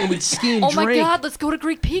night, and we'd ski and Oh drink. my God, let's go to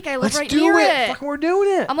Greek Peak. I live Let's right do near it. it. Fucking, we're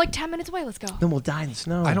doing it. I'm like 10 minutes away. Let's go. Then we'll die in the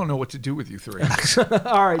snow. I don't know what to do with you three.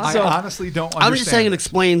 All right, I so honestly don't understand. I'm just saying it this.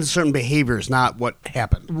 explains certain behaviors, not what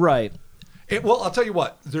happened. right. Well, I'll tell you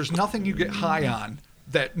what. There's nothing you get high on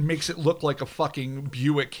that makes it look like a fucking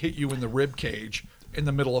Buick hit you in the rib cage in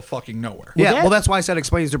the middle of fucking nowhere. Yeah, that- well, that's why I said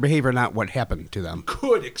explains their behavior, not what happened to them.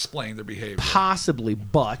 Could explain their behavior. Possibly,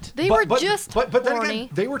 but They were just but then horny. again,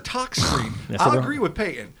 they were tox screen. Yes, I'll they were. agree with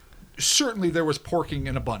Peyton. Certainly, there was porking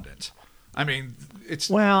in abundance. I mean, it's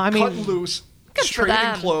Well, I mean- cut loose, Good for straight in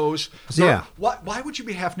them. clothes. Yeah. Why would you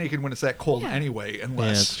be half naked when it's that cold anyway? Unless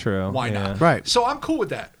Yeah, it's true. Why Yeah. not? Right. So I'm cool with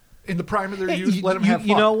that. In the prime of their Hey, youth, let them have fun.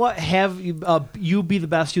 You know what? Have you be the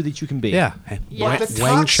best you that you can be. Yeah. Yes. But the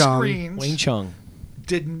Wang tox Chung. screens Wayne Chung.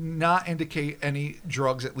 did not indicate any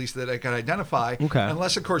drugs, at least that I could identify. Okay.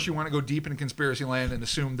 Unless, of course, you want to go deep into conspiracy land and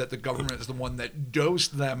assume that the government is the one that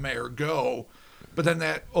dosed them, ergo. But then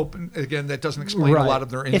that doesn't explain a lot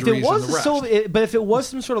of their injuries If it was and the rest. but if it was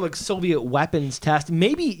some sort of like Soviet weapons test,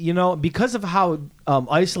 maybe because of how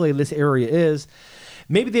isolated this area is,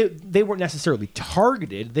 maybe they weren't necessarily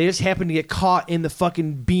targeted. They just happened to get caught in the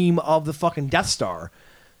fucking beam of the fucking Death Star.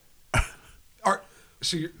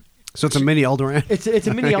 So it's a mini Alderaan. It's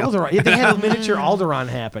a mini Alderaan. Yeah, they had a miniature Alderaan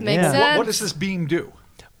happen. Makes yeah. sense. What does this beam do?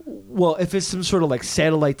 Well, if it's some sort of like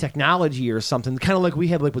satellite technology or something, kind of like we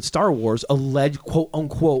have like with Star Wars, quote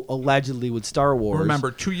unquote, allegedly with Star Wars.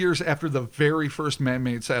 Remember, 2 years after the very first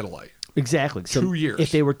man-made satellite. Exactly. So 2 years.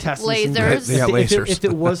 If they were testing Lasers. They got lasers. If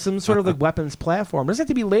it was some sort of like weapons platform, it doesn't have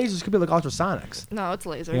to be lasers. It could be like ultrasonics. No, it's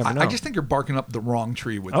lasers. Yeah, I just think you're barking up the wrong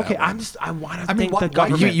tree with Okay, that one. I want to I mean, think why- the why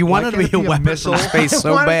government. You Why wanted to can't be it a be a weapon missile? from space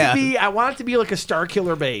so I bad. want it to be like a Star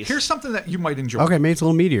Killer base. Here's something that you might enjoy. Okay, maybe it's a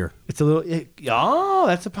little meteor. It's a little.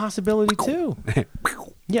 That's a possibility too.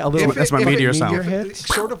 Yeah, a little. That's my If it- meteor if sound. it- hits.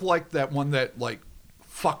 It's sort of like that one that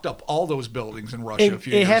fucked up all those buildings in Russia a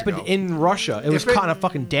few It years happened ago. in Russia. It was If it- caught on a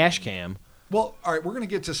fucking dash cam. Well, all right, we're going to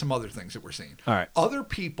get to some other things that we're seeing. All right. Other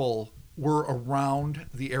people were around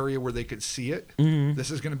the area where they could see it. Mm-hmm.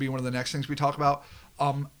 This is going to be one of the next things we talk about.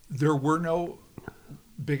 There were no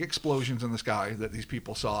big explosions in the sky that these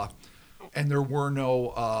people saw, and there were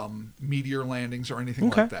no meteor landings or anything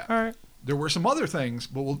Okay, like that. all right. There were some other things,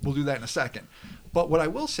 but we'll do that in a second. But what I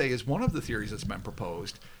will say is one of the theories that's been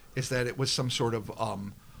proposed is that it was some sort of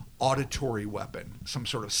auditory weapon, some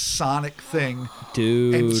sort of sonic thing.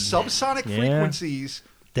 Dude. And subsonic Yeah. frequencies.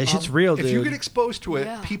 That shit's real, If you dude. get exposed to it,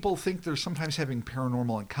 Yeah. people think they're sometimes having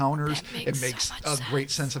paranormal encounters. That It makes makes so a much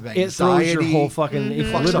great sense of It anxiety. throws your whole fucking It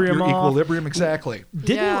fucks up equilibrium your off. equilibrium, exactly.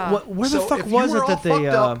 Didn't Yeah. where the So fuck if you was were it all that they? fucked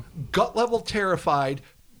up, gut level terrified,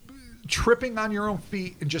 tripping on your own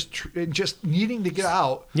feet and just needing to get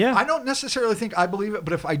out. Yeah. I don't necessarily think I believe it,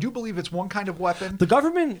 but if I do believe it's one kind of weapon, The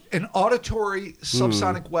government. an auditory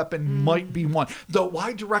subsonic weapon might be one. Though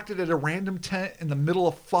why direct it at a random tent in the middle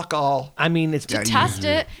of fuck all? I mean, it's To test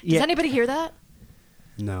it. Does Yeah. anybody hear that?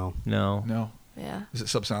 No. no. No. Yeah. Is it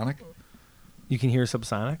subsonic? You can hear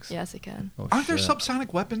subsonics. Yes, it can. Oh, Aren't there shit.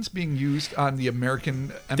 subsonic weapons being used on the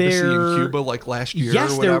American embassy There- in Cuba like last year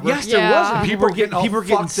Yes, or there. whatever? Yes, there Yeah. was. And People people were were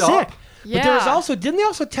getting fucked up. sick. But there was Yeah. also didn't they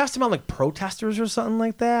also test them on like protesters or something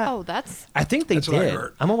like that? Oh, that's. I think they That's what I did.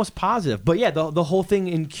 heard. I'm almost positive. But yeah, the whole thing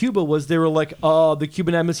in Cuba was they were like, the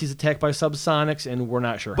Cuban embassy is attacked by subsonics, and we're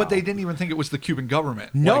not sure. But how. they didn't even think it was the Cuban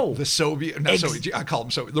government. No. Like the Soviet, not Ex- Soviet, I call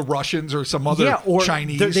them Soviet, the Russians or some other yeah, or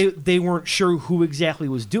Chinese. They weren't sure who exactly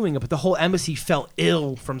was doing it, but the whole embassy fell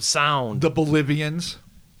ill from sound. the Bolivians.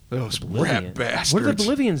 Those Bolivian. rat bastards. What are the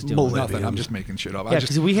Bolivians doing? Nothing. I'm just making shit up. Yeah,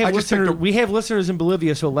 because we have listeners. think We have listeners in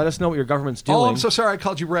Bolivia, so let us know what your government's doing. Oh, I'm so sorry I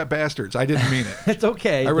called you rat bastards. I didn't mean it. It's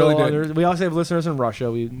okay. I really though, did. We also have listeners in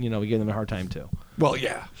Russia. We give them a hard time too. Well,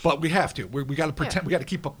 yeah, but we have to. We got to pretend. Yeah. We got to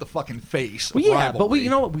keep up the fucking face. Well, of yeah, but rivalry. you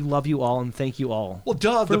know what? We love you all and thank you all. Well,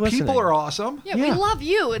 duh. for The listening. people are awesome. Yeah, Yeah. we love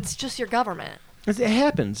you. It's just your government. It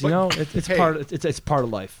happens, you But- know. It's hey. part. It's part of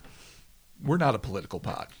life. We're not a political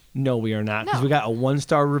pod. No, we are not, because No. we got a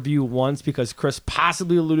 1-star review once because Chris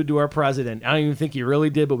possibly alluded to our president. I don't even think he really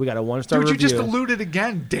did, but we got a 1-star Dude, review. you just alluded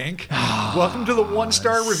again, Dink. Welcome to the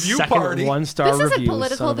 1-star review Second party. 1-star This review. isn't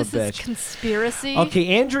political. Son of a This is bitch. conspiracy. Okay,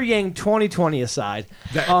 Andrew Yang, 2020 aside.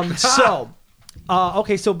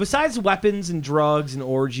 Okay, so besides weapons and drugs and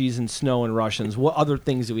orgies and snow and Russians, what other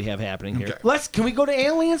things do we have happening here? Okay. Can we go to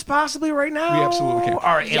aliens possibly right now? We absolutely can.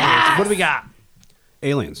 All right, aliens. What do we got?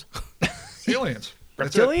 Aliens. Aliens.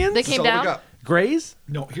 That's it. Reptilians? They That's came all we down? got. Greys?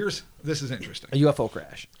 No, this is interesting. A UFO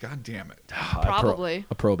crash. God damn it. Probably.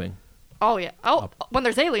 A probing. Oh yeah. Oh, when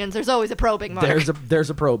there's aliens, there's always a probing mark. There's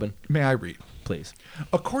a probing. May I read? Please.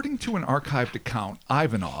 According to an archived account,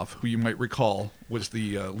 Ivanov, who you might recall was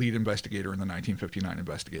the lead investigator in the 1959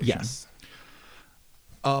 investigation, Yes.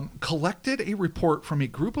 collected a report from a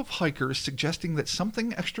group of hikers suggesting that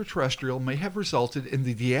something extraterrestrial may have resulted in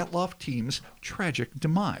the Dyatlov team's tragic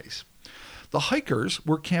demise. The hikers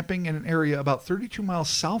were camping in an area about 32 miles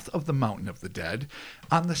south of the Mountain of the Dead.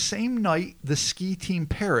 On the same night, the ski team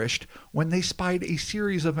perished when they spied a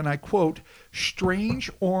series of, and I quote,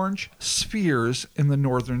 strange orange spheres in the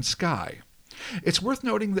northern sky. It's worth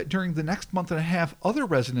noting that during the next month and a half, other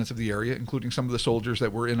residents of the area, including some of the soldiers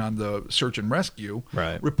that were in on the search and rescue,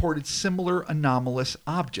 Right. reported similar anomalous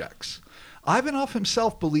objects. Ivanov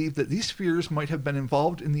himself believed that these spheres might have been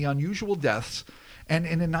involved in the unusual deaths, and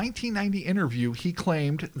in a 1990 interview, he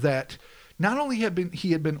claimed that not only had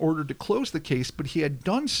he been ordered to close the case, but he had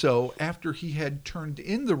done so after he had turned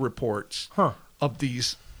in the reports of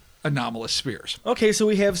these anomalous spheres. Okay, so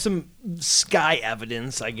we have some sky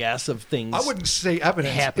evidence, I guess, of things. I wouldn't say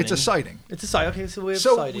evidence. happening. It's a sighting. It's a sighting. Okay, so we have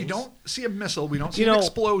So sightings. we don't see a missile, we don't see You an know-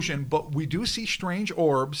 explosion, but we do see strange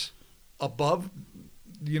orbs above,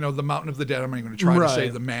 the Mountain of the Dead. I'm not even going to try to say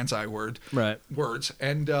Right. the man's eye words.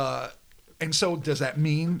 And so does that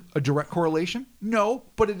mean a direct correlation? No,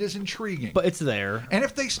 but it is intriguing. But it's there. And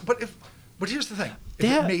but here's the thing: if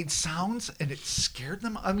Yeah. it made sounds and it scared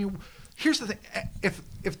them, I mean, here's the thing: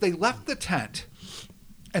 if they left the tent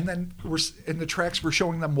and then the tracks were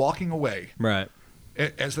showing them walking away, Right.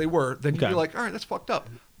 as they were, then you'd Okay. be like, all right, that's fucked up.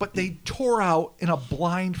 But they tore out in a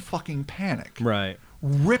blind fucking panic, Right.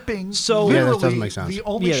 ripping So- Yeah, that literally doesn't make sense. the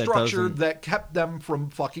only Yeah, that structure doesn't. that kept them from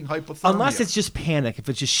fucking hypothermia. Unless it's just panic. If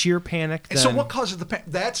it's just sheer panic, And then... so what causes the panic?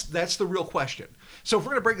 That's the real question. So if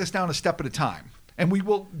we're going to break this down a step at a time, and we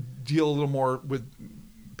will deal a little more with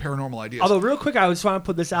paranormal ideas. Although, real quick, I just want to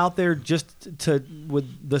put this out there just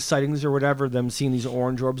with the sightings or whatever, them seeing these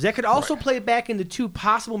orange orbs. That could also play back into two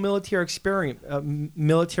possible military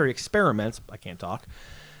experiments. I can't talk.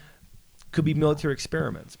 Could be military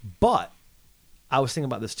experiments. But I was thinking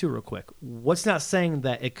about this too real quick. What's not saying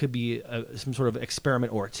that it could be some sort of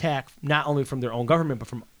experiment or attack, not only from their own government, but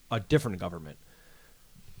from a different government?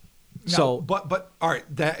 No, So, but all right,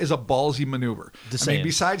 that is a ballsy maneuver. Just I mean, saying.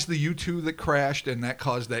 besides the U-2 that crashed and that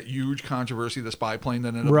caused that huge controversy, the spy plane that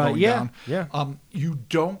ended up Right, going yeah, down. yeah. You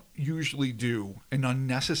don't usually do an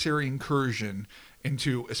unnecessary incursion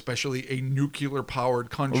into, especially a nuclear-powered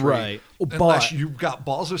country, Right. unless But- you've got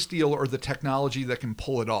balls of steel or the technology that can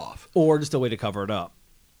pull it off. or just a way to cover it up.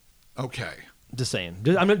 Okay. Just saying.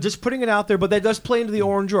 I'm just putting it out there, but that does play into the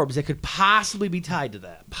orange orbs. It could possibly be tied to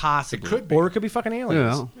that. Possibly. It could be. Or it could be fucking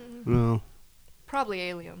aliens. Yeah. No. Probably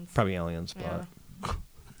aliens. Probably aliens, but... Yeah.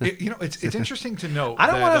 It's interesting to note. I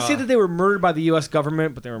don't want to say uh, that they were murdered by the U.S.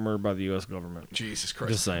 government, but they were murdered by the U.S. government. Jesus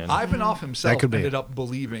Christ. Just saying. Ivanov himself could be. ended up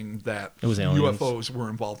believing that It was aliens. UFOs were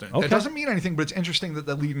involved in it. Okay. That doesn't mean anything, but it's interesting that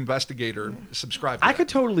the lead investigator subscribed to I that. could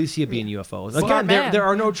totally see it being UFOs. Smart Again, man. there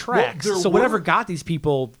are no tracks. there so whatever were- got these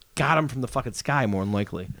people got them from the fucking sky, more than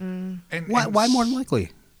likely. And- Why more than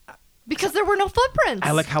likely? Because there were no footprints.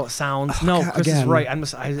 I like how it sounds. No, God, Chris is again. right.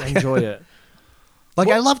 I enjoy it. Like,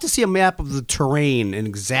 I love to see a map of the terrain and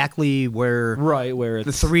exactly where Right, where the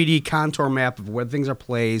it's... 3D contour map of where things are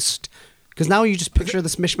placed. Because now you just picture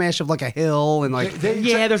this mishmash of like a hill and like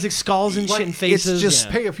Yeah, there's like skulls and Like, shit and it's faces. just-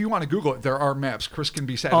 yeah. Hey, if you want to Google it, there are maps. Chris can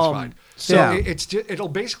be satisfied. So yeah. it'll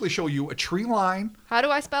basically show you a tree line, How do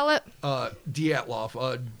I spell it?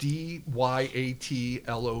 Dyatlov,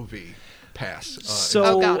 Dyatlov, pass. So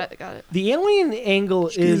Oh, got it. the alien angle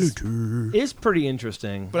is pretty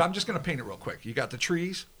interesting. But I'm just going to paint it real quick. You got the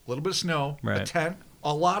trees, a little bit of snow, a Right. tent,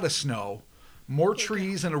 a lot of snow, more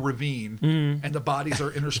trees and a ravine, and the bodies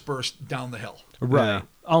are interspersed down the hill. Right. Yeah.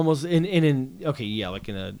 Almost in okay, yeah, like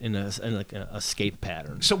in like an escape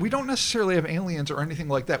pattern. So we don't necessarily have aliens or anything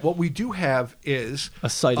like that. What we do have is A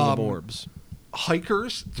sighting of orbs.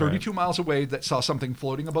 hikers 32 miles away that saw something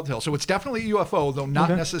floating above the hill. So it's definitely a UFO, though not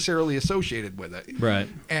necessarily associated with it. Right.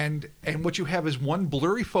 And what you have is one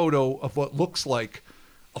blurry photo of what looks like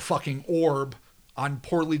a fucking orb on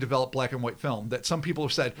poorly developed black and white film that some people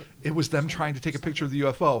have said it was them trying to take a picture of the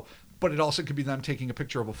UFO, but it also could be them taking a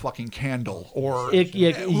picture of a fucking candle or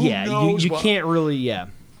you can't really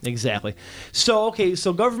exactly. So okay,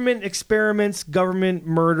 so government experiments, government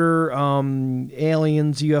murder,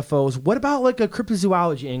 aliens, UFOs. What about like a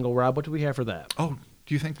cryptozoology angle, Rob? What do we have for that? Oh,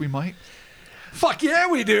 do you think we might? Fuck yeah,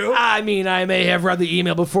 we do. I mean, I may have read the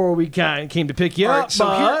email before we came to pick you All up. right, so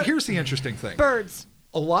but here's the interesting thing. Birds.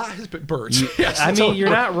 A lot has been birds. Yes, I mean, you're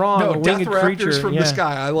not wrong. No, a death winged raptors creature from the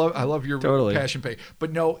sky. I love your passion pay.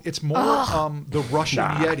 But no, it's more the Russian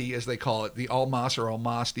Yeti, as they call it, the Almas or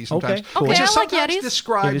Almasti sometimes, cool. which Okay, is I like sometimes Yetis.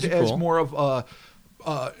 described Yetis are as cool. more of a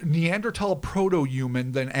Neanderthal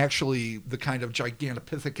proto-human than actually the kind of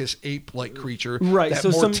Gigantopithecus ape-like creature. Right. That So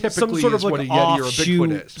more some typically sort of is like what a Yeti or a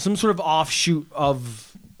Bigfoot is. some sort of offshoot of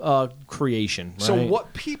creation. Right? So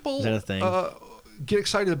what people Is that a thing? Get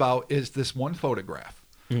excited about is this one photograph,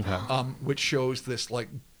 Okay. which shows this like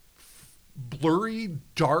blurry,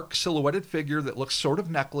 dark silhouetted figure that looks sort of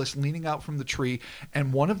necklace leaning out from the tree.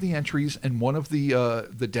 And one of the entries in one of the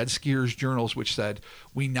dead skiers' journals, which said,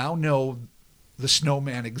 "We now know the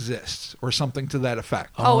snowman exists," or something to that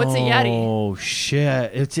effect. Oh, it's a Yeti. Oh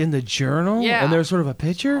shit! It's in the journal. Yeah. And there's sort of a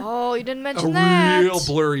picture. Oh, you didn't A mention that. real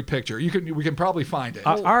blurry picture. We can probably find it.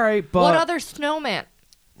 All right, but What other snowman?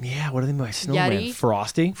 yeah, what do they mean by snowman? Yeti?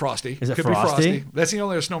 Frosty. Frosty. Is it Could Frosty? be Frosty. That's the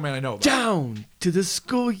only other snowman I know about. Down to the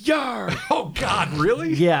schoolyard. Oh God,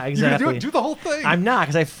 really? Yeah, You're gonna exactly. do the whole thing. I'm not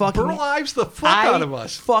because I fucking Burlives the fuck out of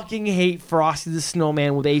us. fucking hate Frosty the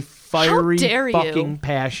Snowman with a fiery dare you. fucking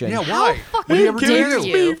passion. Yeah, How why? fucking What did he ever dare do?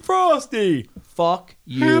 you? Frosty. Fuck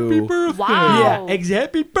you. Happy birthday. Wow. Yeah,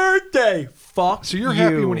 happy birthday. Fuck So you're you.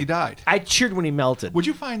 happy when he died? I cheered when he melted. Would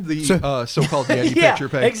you find the so-called Yeti yeah, picture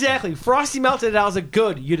page? exactly. Frosty melted and I was like,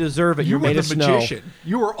 good, you deserve it. You You're were made the of snow. magician.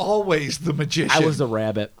 You were always the magician. I was the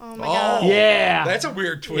rabbit. Oh my god. Yeah. That's a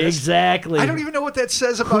weird twist. Exactly. I don't even know what that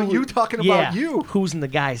says about you talking about you. Who's in the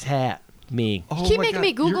guy's hat? Me. Oh Keep my making God.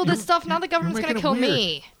 me Google You're- this stuff. Now the government's you're gonna making kill it weird.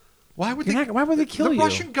 me. Why would You're they? not- why would they kill the you?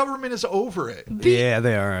 Russian government is over it. Yeah,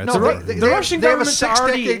 they are. No, It's- they the have- Russian they have a government's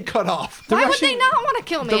 6-decade cutoff. The Why would Russian- they not want to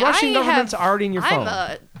kill me? the Russian I government's have, already in your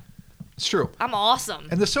phone. It's true. I'm awesome.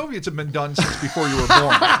 And the Soviets have been done since before you were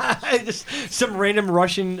born. Just some random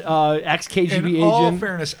Russian ex-KGB In all agent.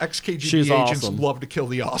 fairness, ex-KGB She's agents awesome. love to kill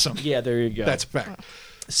the awesome. Yeah, there you go. That's fact.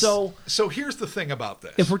 so. So here's the thing about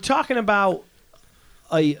this. If we're talking about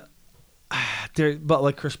but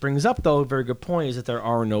like Chris brings up, though, a very good point is that there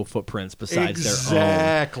are no footprints besides their own.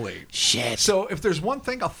 Exactly. Shit. So if there's one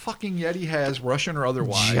thing a fucking Yeti has, Russian or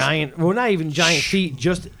otherwise, Giant, well, not even giant feet,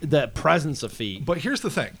 just the presence of feet. But here's the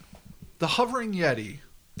thing: the hovering Yeti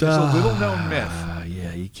is a little known myth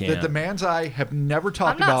Yeah, you can't. that the man's eye have never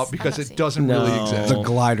talked I'm not- about I'm because not it seeing doesn't No. really exist. The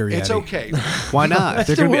glider Yeti. It's okay. Why not? That's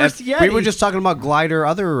There the could be- worst We Yeti. were just talking about glider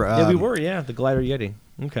other. we were, yeah, the glider Yeti.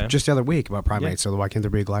 Okay. Just the other week about primates. So why can't there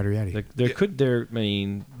be a glider Yeti?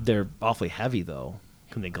 They're awfully heavy though.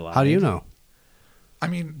 Can they glide? How do you know? I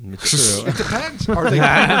mean, It's true. it depends. Are they?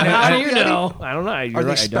 How do natural you Yeti? know? I don't know. You're Are they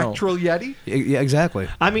right, I don't. spectral Yeti? Yeah, exactly.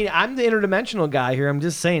 I mean, I'm the interdimensional guy here. I'm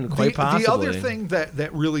just saying, quite possibly. The other thing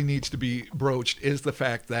that really needs to be broached is the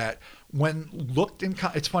fact that when looked in,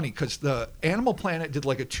 it's funny because the Animal Planet did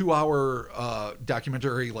like a 2-hour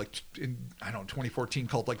documentary, like in 2014,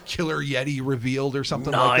 called like "Killer Yeti Revealed" or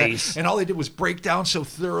something like Nice. that. And all they did was break down so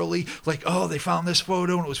thoroughly, like, oh, they found this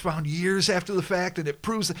photo and it was found years after the fact, and it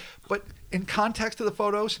proves that. But in context of the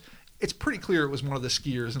photos, it's pretty clear it was one of the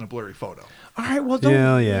skiers in a blurry photo. All right, well,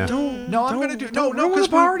 don't. Yeah. Don't. No, I'm don't- going to do don't no ruin because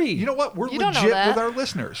the party. you know what? We're You don't know legit that. with our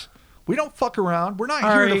listeners. We don't fuck around. We're not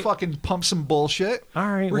All here to right. fucking pump some bullshit. All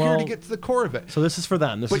right, We're here to well- get to the core of it. So this is for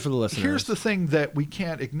them. This But is for the listeners. here's the thing that we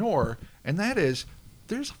can't ignore, and that is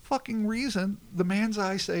there's a fucking reason the man's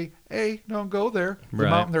eyes say, hey, don't go there. The Right.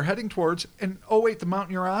 mountain they're heading towards. And, oh, wait, the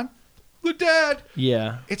mountain you're on? They're dead.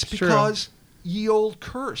 Yeah. It's true. because ye old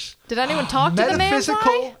curse. Did anyone talk to the man's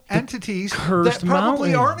Metaphysical eye? entities cursed that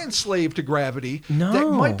probably mountain. aren't enslaved to gravity that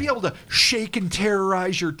No. might be able to shake and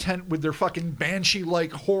terrorize your tent with their fucking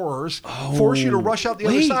banshee-like horrors, force you to rush out the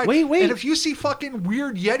other wait, side. wait. And if you see fucking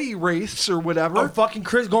weird Yeti wraiths or whatever, Oh, fucking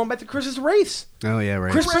Chris, going back to Chris's race. Oh yeah,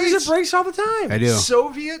 right. Chris brings Wraiths. up race all the time. I do.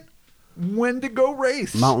 Soviet Wendigo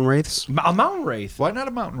wraiths. Mountain wraiths. A mountain wraith. Why not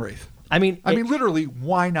a mountain wraith? I mean, Literally,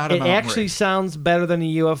 why not a it mountain actually wraith? sounds better than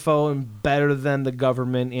a UFO and better than the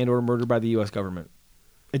government and or murder by the U.S. government.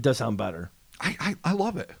 It does sound better. I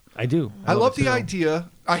love it. I do. I love it the too. idea.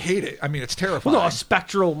 I hate it. I mean, it's terrifying. Well, no, a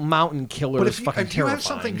spectral mountain killer but is fucking if you have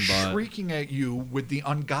terrifying. something but... shrieking at you with the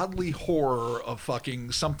ungodly horror of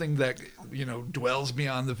fucking something that, dwells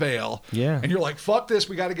beyond the veil, Yeah. and you're like, fuck this,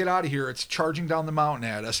 we got to get out of here. It's charging down the mountain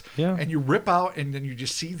at us. Yeah. And you rip out, and then you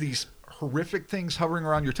just see these horrific things hovering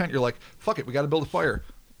around your tent. You're like, fuck it, we got to build a fire.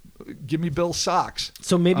 Give me Bill's socks.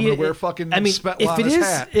 So maybe I'm gonna wear fucking Svetlana's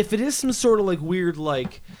hat. if it is some sort of like weird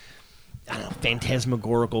like I don't know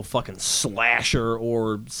phantasmagorical fucking slasher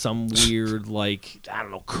or some weird like I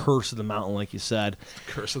don't know curse of the mountain like you said,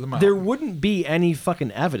 Curse of the mountain. there wouldn't be any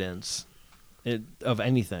fucking evidence of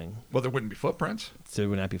anything. Well, there wouldn't be footprints. So there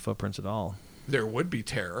would not be footprints at all. There would be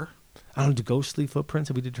terror. I don't know. Do ghosts leave footprints?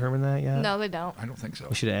 Have we determined that yet? No, they don't. I don't think so.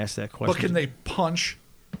 We should have asked that question. But can they punch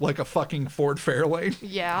like a fucking Ford Fairlane?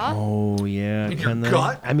 Yeah. Oh yeah. In Can your they?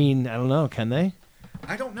 gut? I mean, I don't know. Can they?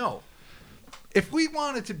 I don't know. If we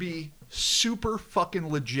want it to be super fucking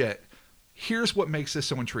legit, here's what makes this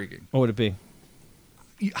so intriguing. What would it be?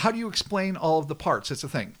 How do you explain all of the parts? That's the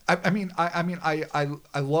thing.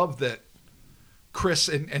 I love that Chris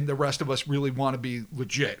and the rest of us really want to be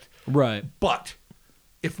legit. Right. But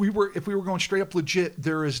if we were going straight up legit,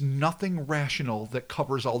 there is nothing rational that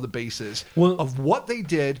covers all the bases of what they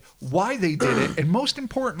did, why they did it, and most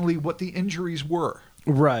importantly, what the injuries were.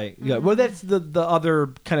 Right. Yeah. Well, that's the other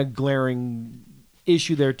kind of glaring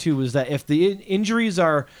issue there too is that if the injuries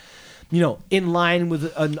are, in line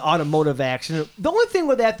with an automotive accident, the only thing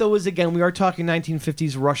with that though is again we are talking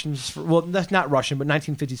 1950s Russians. Well, that's not Russian, but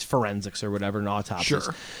 1950s forensics or whatever and autopsies.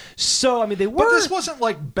 Sure. So I mean they were. But this wasn't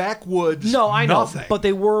like backwoods. No, I know. nothing. But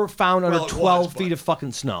they were found under Well, it 12 was, feet but- of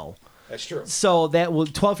fucking snow. That's true. So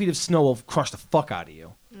 12 feet of snow will crush the fuck out of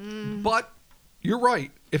you. But you're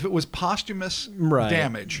right. If it was posthumous Right.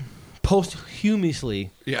 damage, Posthumously.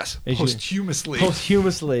 yes, As you-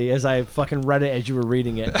 posthumously, as I fucking read it as you were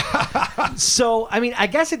reading it. So, I mean, I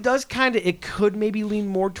guess it could maybe lean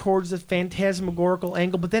more towards the phantasmagorical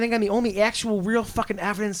angle, but then again, the only actual real fucking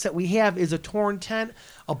evidence that we have is a torn tent,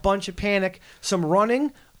 a bunch of panic, some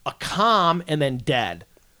running, a calm, and then dead.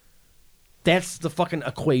 That's the fucking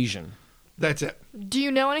equation. That's it. Do you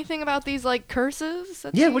know anything about these like curses?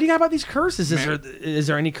 Yeah, what do you got about these curses? Is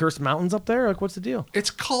there any cursed mountains up there? Like, what's the deal? It's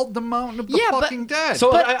called the Mountain of the Yeah, but- Fucking Dead.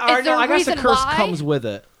 So, But I is there a guess the reason curse why? comes with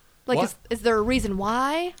it. Like, What? is there a reason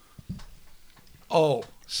why?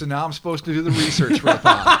 So now I'm supposed to do the research for the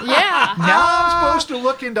pod. Yeah. Now I'm supposed to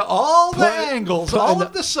look into all the angles all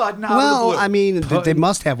of the sudden out of the Well, blue. I mean, they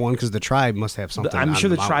must have one because the tribe must have something. I'm on sure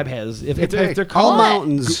the mountain. tribe has. If Okay. they're All called What?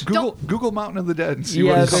 mountains. Google Mountain of the Dead and see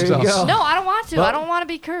Yeah, what there comes you up. go. No, I don't want to. Well- I don't want to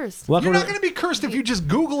be cursed. Welcome You're not to- going to be cursed if you just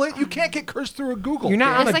Google it. You can't get cursed through a Google. You're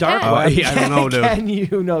not on Yes, the I dark can. web. Yeah, I don't know, dude. Can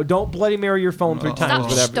you? No, don't Bloody Mary your phone 3 times. Stop.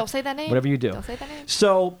 Shh, Whatever. don't say that name. Whatever you do. Don't say that name.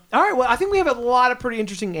 So, all right. Well, I think we have a lot of pretty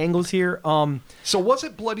interesting angles here. So was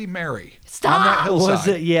it Bloody Mary? Stop! On that hillside? Was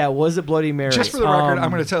it? Yeah. Was it Bloody Mary? Just for the record,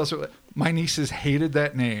 I'm going to tell us. My nieces hated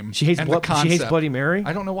that name. She hates and Blo- the she hates concept. Bloody Mary?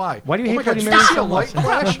 I don't know why. Why do you Oh hate my Bloody God, Mary did you see so a light much?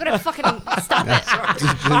 flash? I'm gonna fucking stop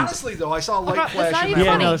it. Honestly, though, I saw a light That's flash. not in even that.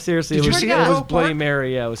 Yeah. funny. No. Seriously. Did it you was, see it that was real Bloody quick?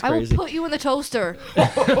 Mary. Yeah. It was I will crazy. put you in the toaster.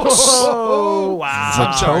 Oh wow.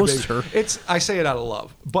 I'm sorry, baby. Toaster. I say it out of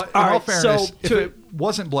love, but in All all right, fairness, so if to- it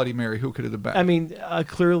wasn't Bloody Mary, who could it have been? I mean,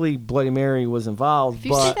 clearly Bloody Mary was involved. If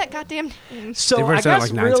you but say that goddamn name. so They've I already said it guess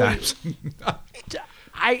like 9 really, times.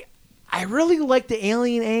 I really like the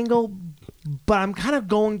alien angle, but I'm kind of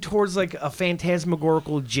going towards like a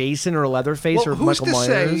phantasmagorical Jason or Leatherface or who's Michael to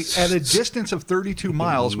Myers. say at a distance of 32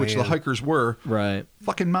 miles, which the man. hikers were, Right.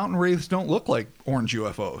 fucking mountain wraiths don't look like orange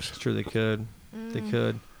UFOs. Sure, they could. They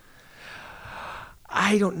could.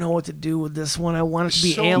 I don't know what to do with this one. I want it to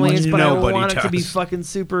be So aliens, but I nobody want it to be does. fucking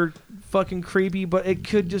super fucking creepy. But it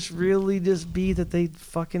could just really just be that they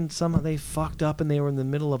fucking somehow they fucked up and they were in the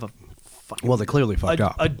middle of a fucking Well, they clearly fucked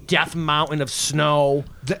up. a death mountain of snow.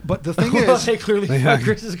 But the thing is, they clearly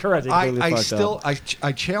Chris is correct. They clearly I fucked still up.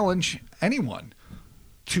 I challenge anyone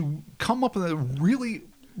to come up with a really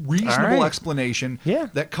reasonable All right. explanation Yeah.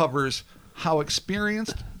 that covers how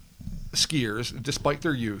experienced skiers, despite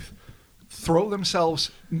their youth, throw themselves,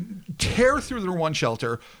 tear through their one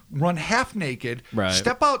shelter, run half naked, Right.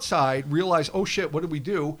 step outside, realize, oh shit, what did we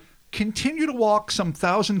do? Continue to walk some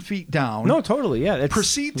 1,000 feet down. No, totally. Yeah, it's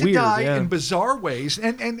Proceed to weird, die yeah. in bizarre ways,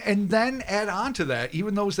 and then add on to that,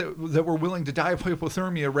 even those that were willing to die of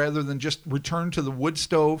hypothermia rather than just return to the wood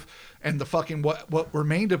stove and the fucking what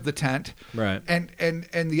remained of the tent. Right. And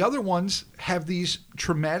the other ones have these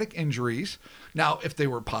traumatic injuries. Now, if they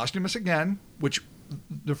were posthumous again, which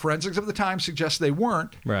the forensics of the time suggests they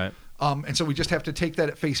weren't, Right. and so we just have to take that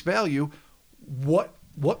at face value. What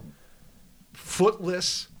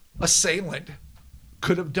footless assailant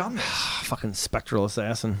could have done this. Fucking spectral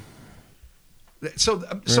assassin. So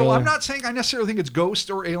Really? I'm not saying I necessarily think it's ghosts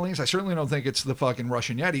or aliens. I certainly don't think it's the fucking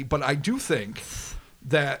Russian Yeti, but I do think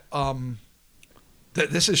that that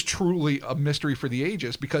this is truly a mystery for the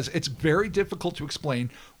ages because it's very difficult to explain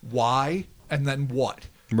why and then what.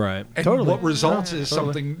 Right. And Totally. what results is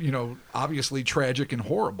Totally. something, obviously tragic and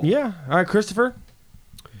horrible. Yeah. All right, Christopher.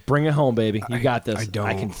 Bring it home, baby. You got this. I don't.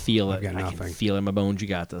 I can feel it. I've got I can nothing. feel it in my bones. You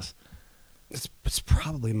got this. It's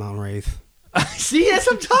probably Mount Wraith. See, as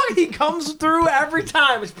I'm talking, he comes through every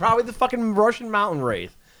time. It's probably the fucking Russian mountain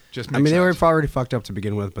wraith. Just I mean, makes they were sense. already fucked up to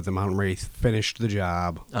begin with, but the Mountain Wraith finished the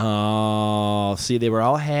job. Oh, see, they were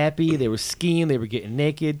all happy. They were skiing. They were getting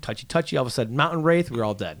naked, touchy. All of a sudden, mountain wraith. We were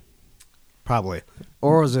all dead. Probably.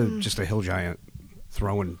 Or was it just a hill giant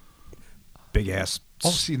throwing big ass? Oh,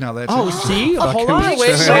 see, now that's Oh, interesting. see, hold on, Fucking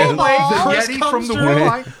wait, shit. wait, The Chris Yeti comes from the through.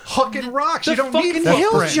 woodline hucking rocks. The You don't need fucking hill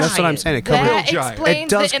footprints. giant. That's what I'm saying. It That- covers, Hill giant.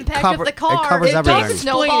 explains It does the impact cover- of the it car. covers It everything. does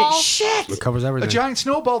Explain snowball. it. Shit. it covers A everything. giant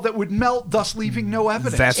snowball that would melt, thus leaving no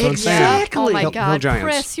evidence. That's what I'm saying. Exactly. Oh my Hill God, giants.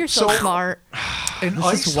 Chris, you're so So- smart. An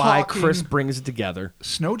This is ice why hawking Chris brings it together.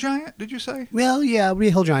 snow giant, did you say? Well, yeah, it would be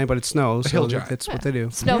a hill giant, but it snows. hill so giant. That's what they do.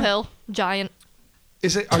 Snow hill, giant.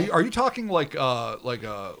 Is it? Are you talking like a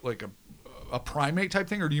primate type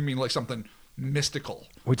thing, or do you mean like something mystical?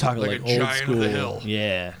 We're talking like a old giant school. of the hill.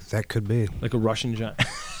 Yeah, That could be. like a Russian giant.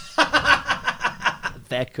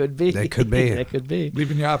 That could be. That could be. That could be.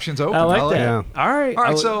 Leaving the options open. I like that. Yeah. All right. All I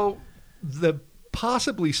right, would- so the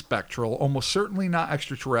possibly spectral, almost certainly not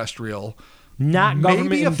extraterrestrial, not government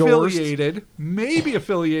maybe endorsed.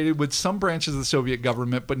 affiliated with some branches of the Soviet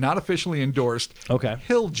government, but not officially endorsed. Okay.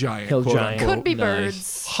 Hill giant. Hill quote, giant. unquote. Could be Nice.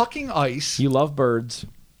 birds. Hucking ice. You love birds.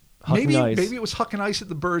 Hucking Maybe ice. maybe it was hucking ice at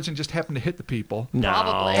the birds and just happened to hit the people. No.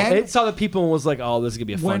 Probably. And- It saw the people and was like, "Oh, this is gonna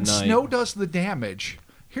be a fun When night." snow does the damage,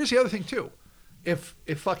 here's the other thing too. If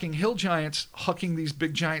fucking hill giants hucking these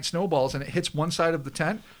big giant snowballs and it hits one side of the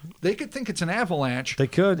tent, they could think it's an avalanche. They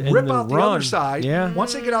could, and rip then out the run. other side. Yeah.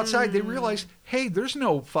 Once they get outside, they realize, hey, there's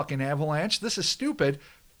no fucking avalanche. This is stupid.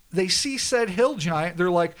 They see said hill giant. They're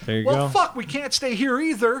like, There you well, go. fuck, we can't stay here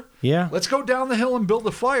either. Yeah. Let's go down the hill and build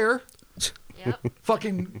a fire. Yep.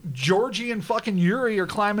 Fucking Georgie and fucking Yuri are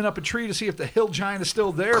climbing up a tree to see if the hill giant is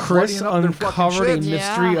still there. Chris bloodying up their fucking uncovered a shit.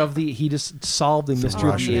 mystery Yeah. of the. He just solved the mystery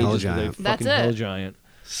of Russian the hill ages with a giant. fucking That's it. hill giant.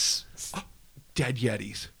 Dead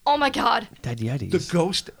Yetis. Oh my God. Dead Yetis. The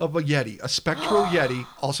ghost of a Yeti, a spectral Yeti,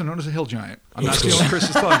 also known as a hill giant. I'm not stealing Chris's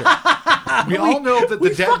thunder. We all know that we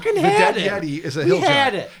the dead fucking had it. Yeti is a We hill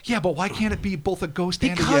had giant. it. Yeah, but why can't it be both a ghost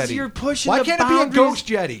and a Because Yeti? you're pushing Why the can't it be a boundaries. ghost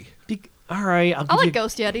Yeti? All right, I'll I give like you,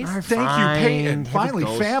 ghost yetis. All right, Thank you, fine. Peyton. Have a Finally,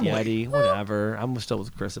 ghost family. Yeti, whatever. I'm still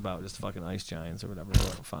with Chris about just fucking ice giants or whatever.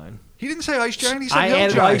 Fine. He didn't say ice giant. He said I hill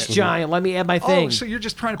added giant. ice giant. Let me add my thing. Oh, so you're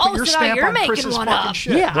just trying to put Oh, your so now stamp you're on making Chris's one fucking up.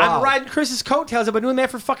 shit. Yeah, Wow. I'm riding Chris's coattails. I've been doing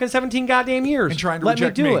that for fucking 17 goddamn years. And trying to Let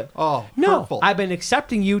reject me do me. it. Oh, no, hurtful. I've been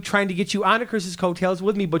accepting you, trying to get you onto Chris's coattails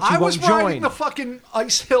with me, but you I won't was join. riding the fucking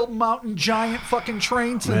ice hill mountain giant fucking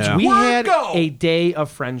train since Yeah. we word had go. a day of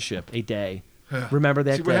friendship. A day. Remember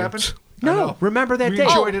that See day? what happened? I No, know. remember that We day.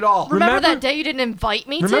 enjoyed it all. Remember Remember- that day you didn't invite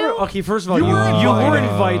me Remember? to? Okay, first of all, You you were were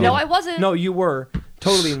invited. invited. No, I wasn't. No, you were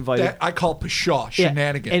totally invited. That I call pshaw Yeah.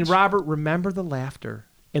 shenanigans. And Robert, remember the laughter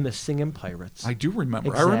and the singing pirates. I do remember.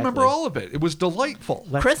 I Exactly. remember all of it. It was delightful.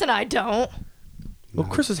 Let's- Chris and I don't. Well,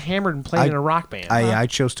 Chris was hammered and playing in a rock band. I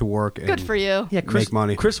chose to work. And, Good for you. yeah, Chris, make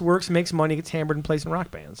money. Chris works, makes money, gets hammered, and plays in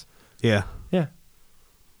rock bands. Yeah. Yeah.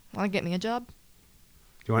 Want to get me a job?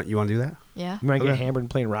 You want to do that? Yeah. You want to get Okay. hammered and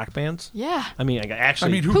play in rock bands? Yeah. I mean, actually.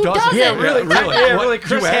 I mean, who Who doesn't? doesn't? yeah, really, really. Yeah, What? really. You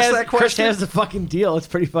Chris asked has, that Chris question? has the fucking deal. It's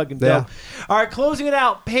pretty fucking Yeah. dope. All right, closing it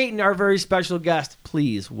out. Peyton, our very special guest,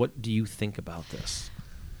 please, what do you think about this?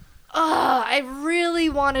 I really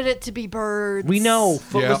wanted it to be birds. We know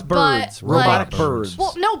footless Yeah. birds, But, robotic like- birds.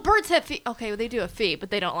 Well, no, birds have feet. Okay, well, they do have feet, but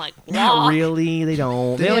they don't like Not walk. really. They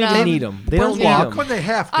don't. They don't You even know. need them. They Birds don't need walk them. when they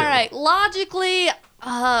have to. All right, logically,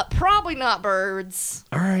 probably not birds.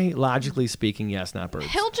 All right, logically speaking, yes, not birds.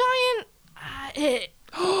 Hill giant,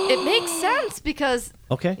 it makes sense because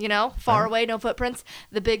Okay. you know, far away, no footprints.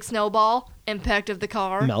 The big snowball, impact of the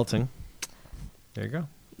car. Melting. There you go.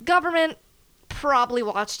 Government probably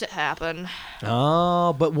watched it happen.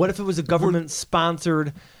 Oh, but what if it was a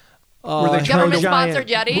government-sponsored Were they hill Government-sponsored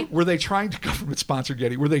giant? Yeti? Were they trying to government-sponsored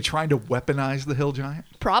Yeti? Were they trying to weaponize the hill giant?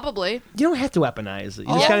 Probably. You don't have to weaponize it. You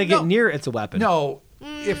Oh, just gotta no. get near it. It's a weapon. No.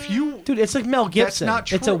 If you... Dude, it's like Mel That's Gibson. not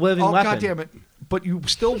true. It's a living oh, weapon. God damn it. But you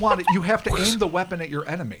still want it. You have to aim the weapon at your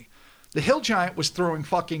enemy. The hill giant was throwing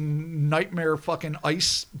fucking nightmare fucking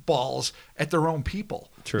ice balls at their own people.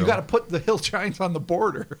 True. You got to put the hill giants on the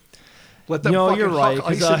border. Let them No, fucking you're right. huck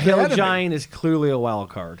ice Because a at the hill enemy. giant is clearly a wild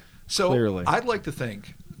card. So clearly. I'd like to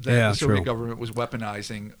think that Yeah, the Soviet true. government was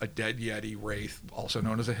weaponizing a dead Yeti wraith, also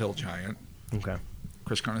known as a hill giant. Okay.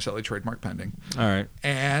 Chris Carnicelli, trademark pending. All right.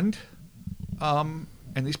 And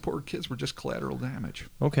these poor kids were just collateral damage.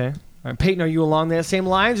 Okay. All right. Peyton, are you along that same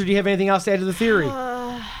lines, or do you have anything else to add to the theory?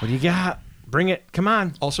 What do you got? Bring it. Come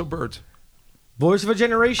on. Also birds. Voice of a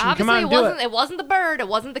generation. Obviously, Come on, do it. it wasn't the bird. It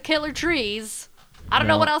wasn't the killer trees. I don't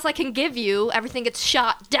know No. what else I can give you. Everything gets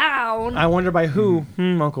shot down. I wonder by who.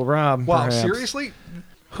 Uncle Rob. Wow, perhaps. seriously?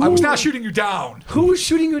 I was not shooting you down. Who was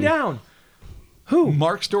shooting you down? Who?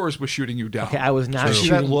 Mark Storrs was shooting you down. Okay, I was not See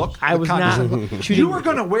shooting. that look? I was not shooting. You were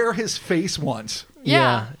going to wear his face once.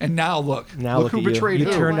 Yeah. And now look. Now look who at you. betrayed You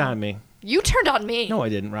who. turned Wow. on me. You turned on me. No, I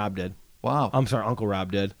didn't. Rob did. Wow. I'm sorry, Uncle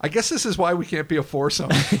Rob did. I guess this is why we can't be a foursome.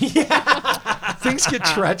 Things get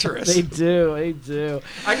treacherous. They do. They do.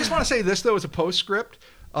 I just want to say this, though, as a postscript.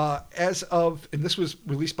 As of, and this was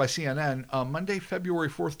released by CNN, Monday, February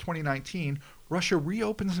 4th, 2019, Russia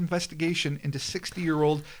reopens investigation into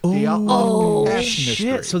 60-year-old Dyatlov Incident Shit.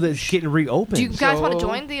 mystery. So that's getting reopened. Do you guys want to So-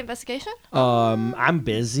 join the investigation? I'm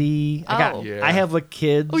busy. Oh. Yeah. I have like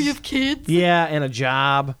kids. Oh, you have kids? Yeah, and a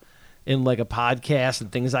job, and like a podcast and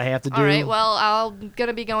things I have to do. All right. Well, I'm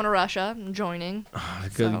gonna be going to Russia and joining.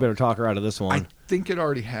 Good, you better talk her out of this I one. think it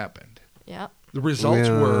already happened. Yeah. The results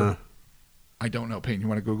Yeah. were, I don't know, Payne, you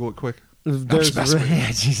want to Google it quick? There's, messing with you.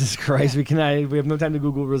 yeah, Jesus Christ, we have no time to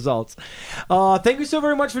Google results. Thank you so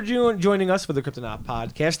very much for joining us for the Kryptonaut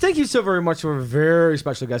podcast. Thank you so very much for a very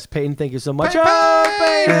special guest, Peyton. Thank you so much. Peyton!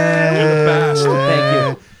 Peyton! You're the best.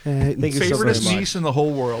 Thank you. Thank you so very Favorite much. niece in the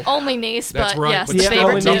whole world. Only niece, That's but right, yes, but Yeah, still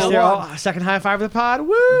favorite only number niece too. there. one. Oh, second high five of the pod.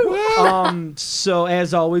 Woo! So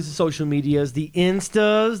as always, the social medias, the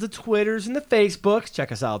Instas, the Twitters, and the Facebooks.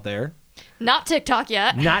 Check us out there. Not TikTok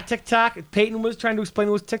yet. Not TikTok. Peyton was trying to explain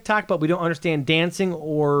it was TikTok, but we don't understand dancing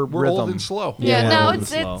or We're rhythm. old and slow. Yeah, Yeah, no, old and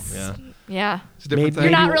it's slow, yeah. It's a different Maybe- thing.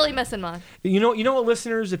 You're not Maybe- really missing much. You know what,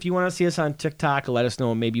 listeners? If you want to see us on TikTok, let us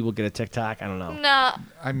know. Maybe we'll get a TikTok. I don't know. Nah,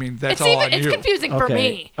 I mean, that's it's all on it's you. confusing for Okay.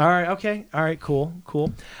 me. All right. Okay. All right. Cool.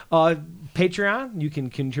 Patreon. You can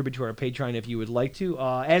contribute to our Patreon if you would like to.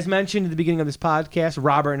 As mentioned at the beginning of this podcast,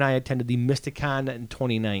 Robert and I attended the Mysticon in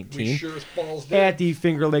 2019. We sure as balls did. At the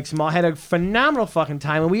Finger Lakes Mall. Had a phenomenal fucking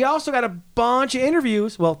time. And we also got a bunch of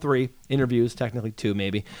interviews. Well, 3 interviews, technically 2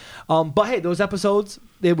 maybe. But hey, those episodes,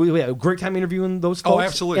 we had a great time interviewing those folks. Oh,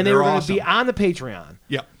 absolutely. And they They're were going to be awesome. on the Patreon.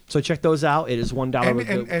 Yeah. So check those out. It is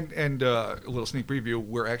 $1. And a little sneak preview,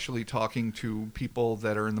 we're actually talking to people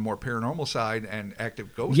that are in the more paranormal side and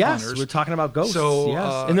active ghost Yes, hunters. we're talking about ghosts. So,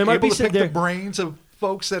 yes. And there might able be to some pick the brains of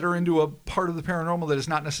folks that are into a part of the paranormal that is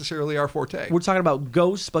not necessarily our forte. We're talking about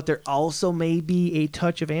ghosts, but there also may be a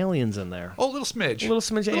touch of aliens in there. Oh, a little smidge. A little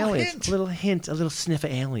smidge of aliens. Hint. A little hint, a little sniff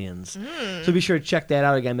of aliens. So be sure to check that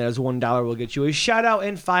out again. That is $1 will get you a shout out,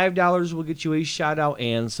 and $5 will get you a shout out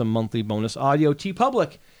and some monthly bonus audio.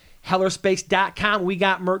 TeePublic, hellerspace.com. We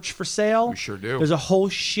got merch for sale. We sure do. There's a whole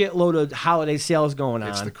shitload of holiday sales going on.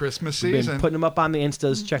 It's the Christmas We've been season. putting them up on the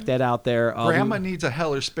Instas. Check that out there. Grandma needs a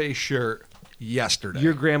Heller Space shirt yesterday.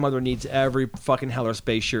 Your grandmother needs every fucking Heller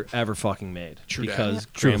Space shirt ever fucking made. True that. Because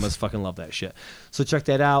Yeah. grandmas fucking love that shit. So check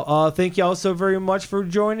that out. Thank you all so very much for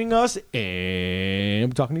joining us. And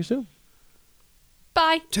we're talking to you soon.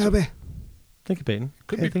 Bye, Toby. Thank you, Peyton.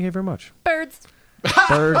 Could Hey, be- thank you very much. birds.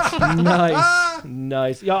 Birds. Nice.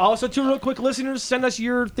 Nice. Yeah, also, 2 real quick listeners, send us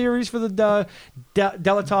your theories for the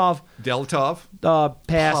Dyatlov Delatov.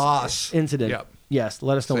 past incident. Yep. Yes,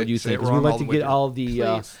 let us know Say- what you say think. it 'Cause we'd wrong like all to the way get through. all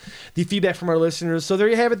the feedback from our listeners. So there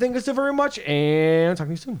you have it. Thank you so very much, and talk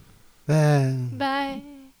to you soon. Bye.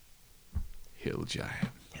 Hill Giant.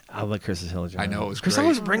 I like Chris's Hill Giant. I know, it was Chris great.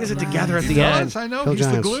 always brings it together at He the does, end. I know. Hill He's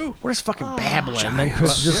the Giants. glue. We're just fucking babbling, and then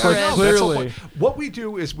Chris is just Yeah, like I know, that's so clearly. fun. What we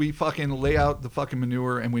do is we fucking lay out the fucking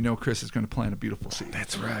manure, and we know Chris is going to plant a beautiful seed.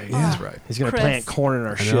 That's right. That's right. He's gonna Chris. plant corn in our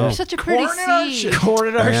know. shit. Such a pretty Corn in our seed. shit. Corn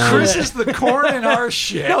in our Yeah. shit. Chris is the corn in our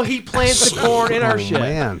shit. No, he plants the corn in our Oh, shit.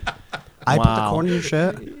 man. I put the Wow. corn in your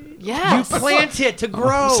shit. Yes. You plant it to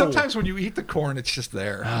grow. Sometimes when you eat the corn, it's just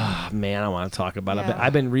there. Oh, man, I want to talk about it. Yeah.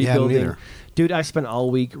 I've been Yeah, me rebuilding. neither. Dude, I spent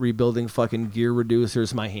all week rebuilding fucking gear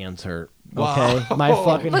reducers. My hands hurt. Wow. Okay? My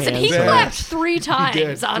fucking Listen, hands he hurt. clapped 3 times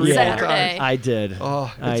did, on 3 Saturday. I did.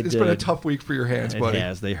 Oh, I it's been a did. tough week for your hands, It buddy.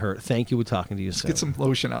 has. They hurt. Thank you for talking to you soon. Get some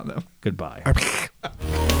lotion on them. Goodbye.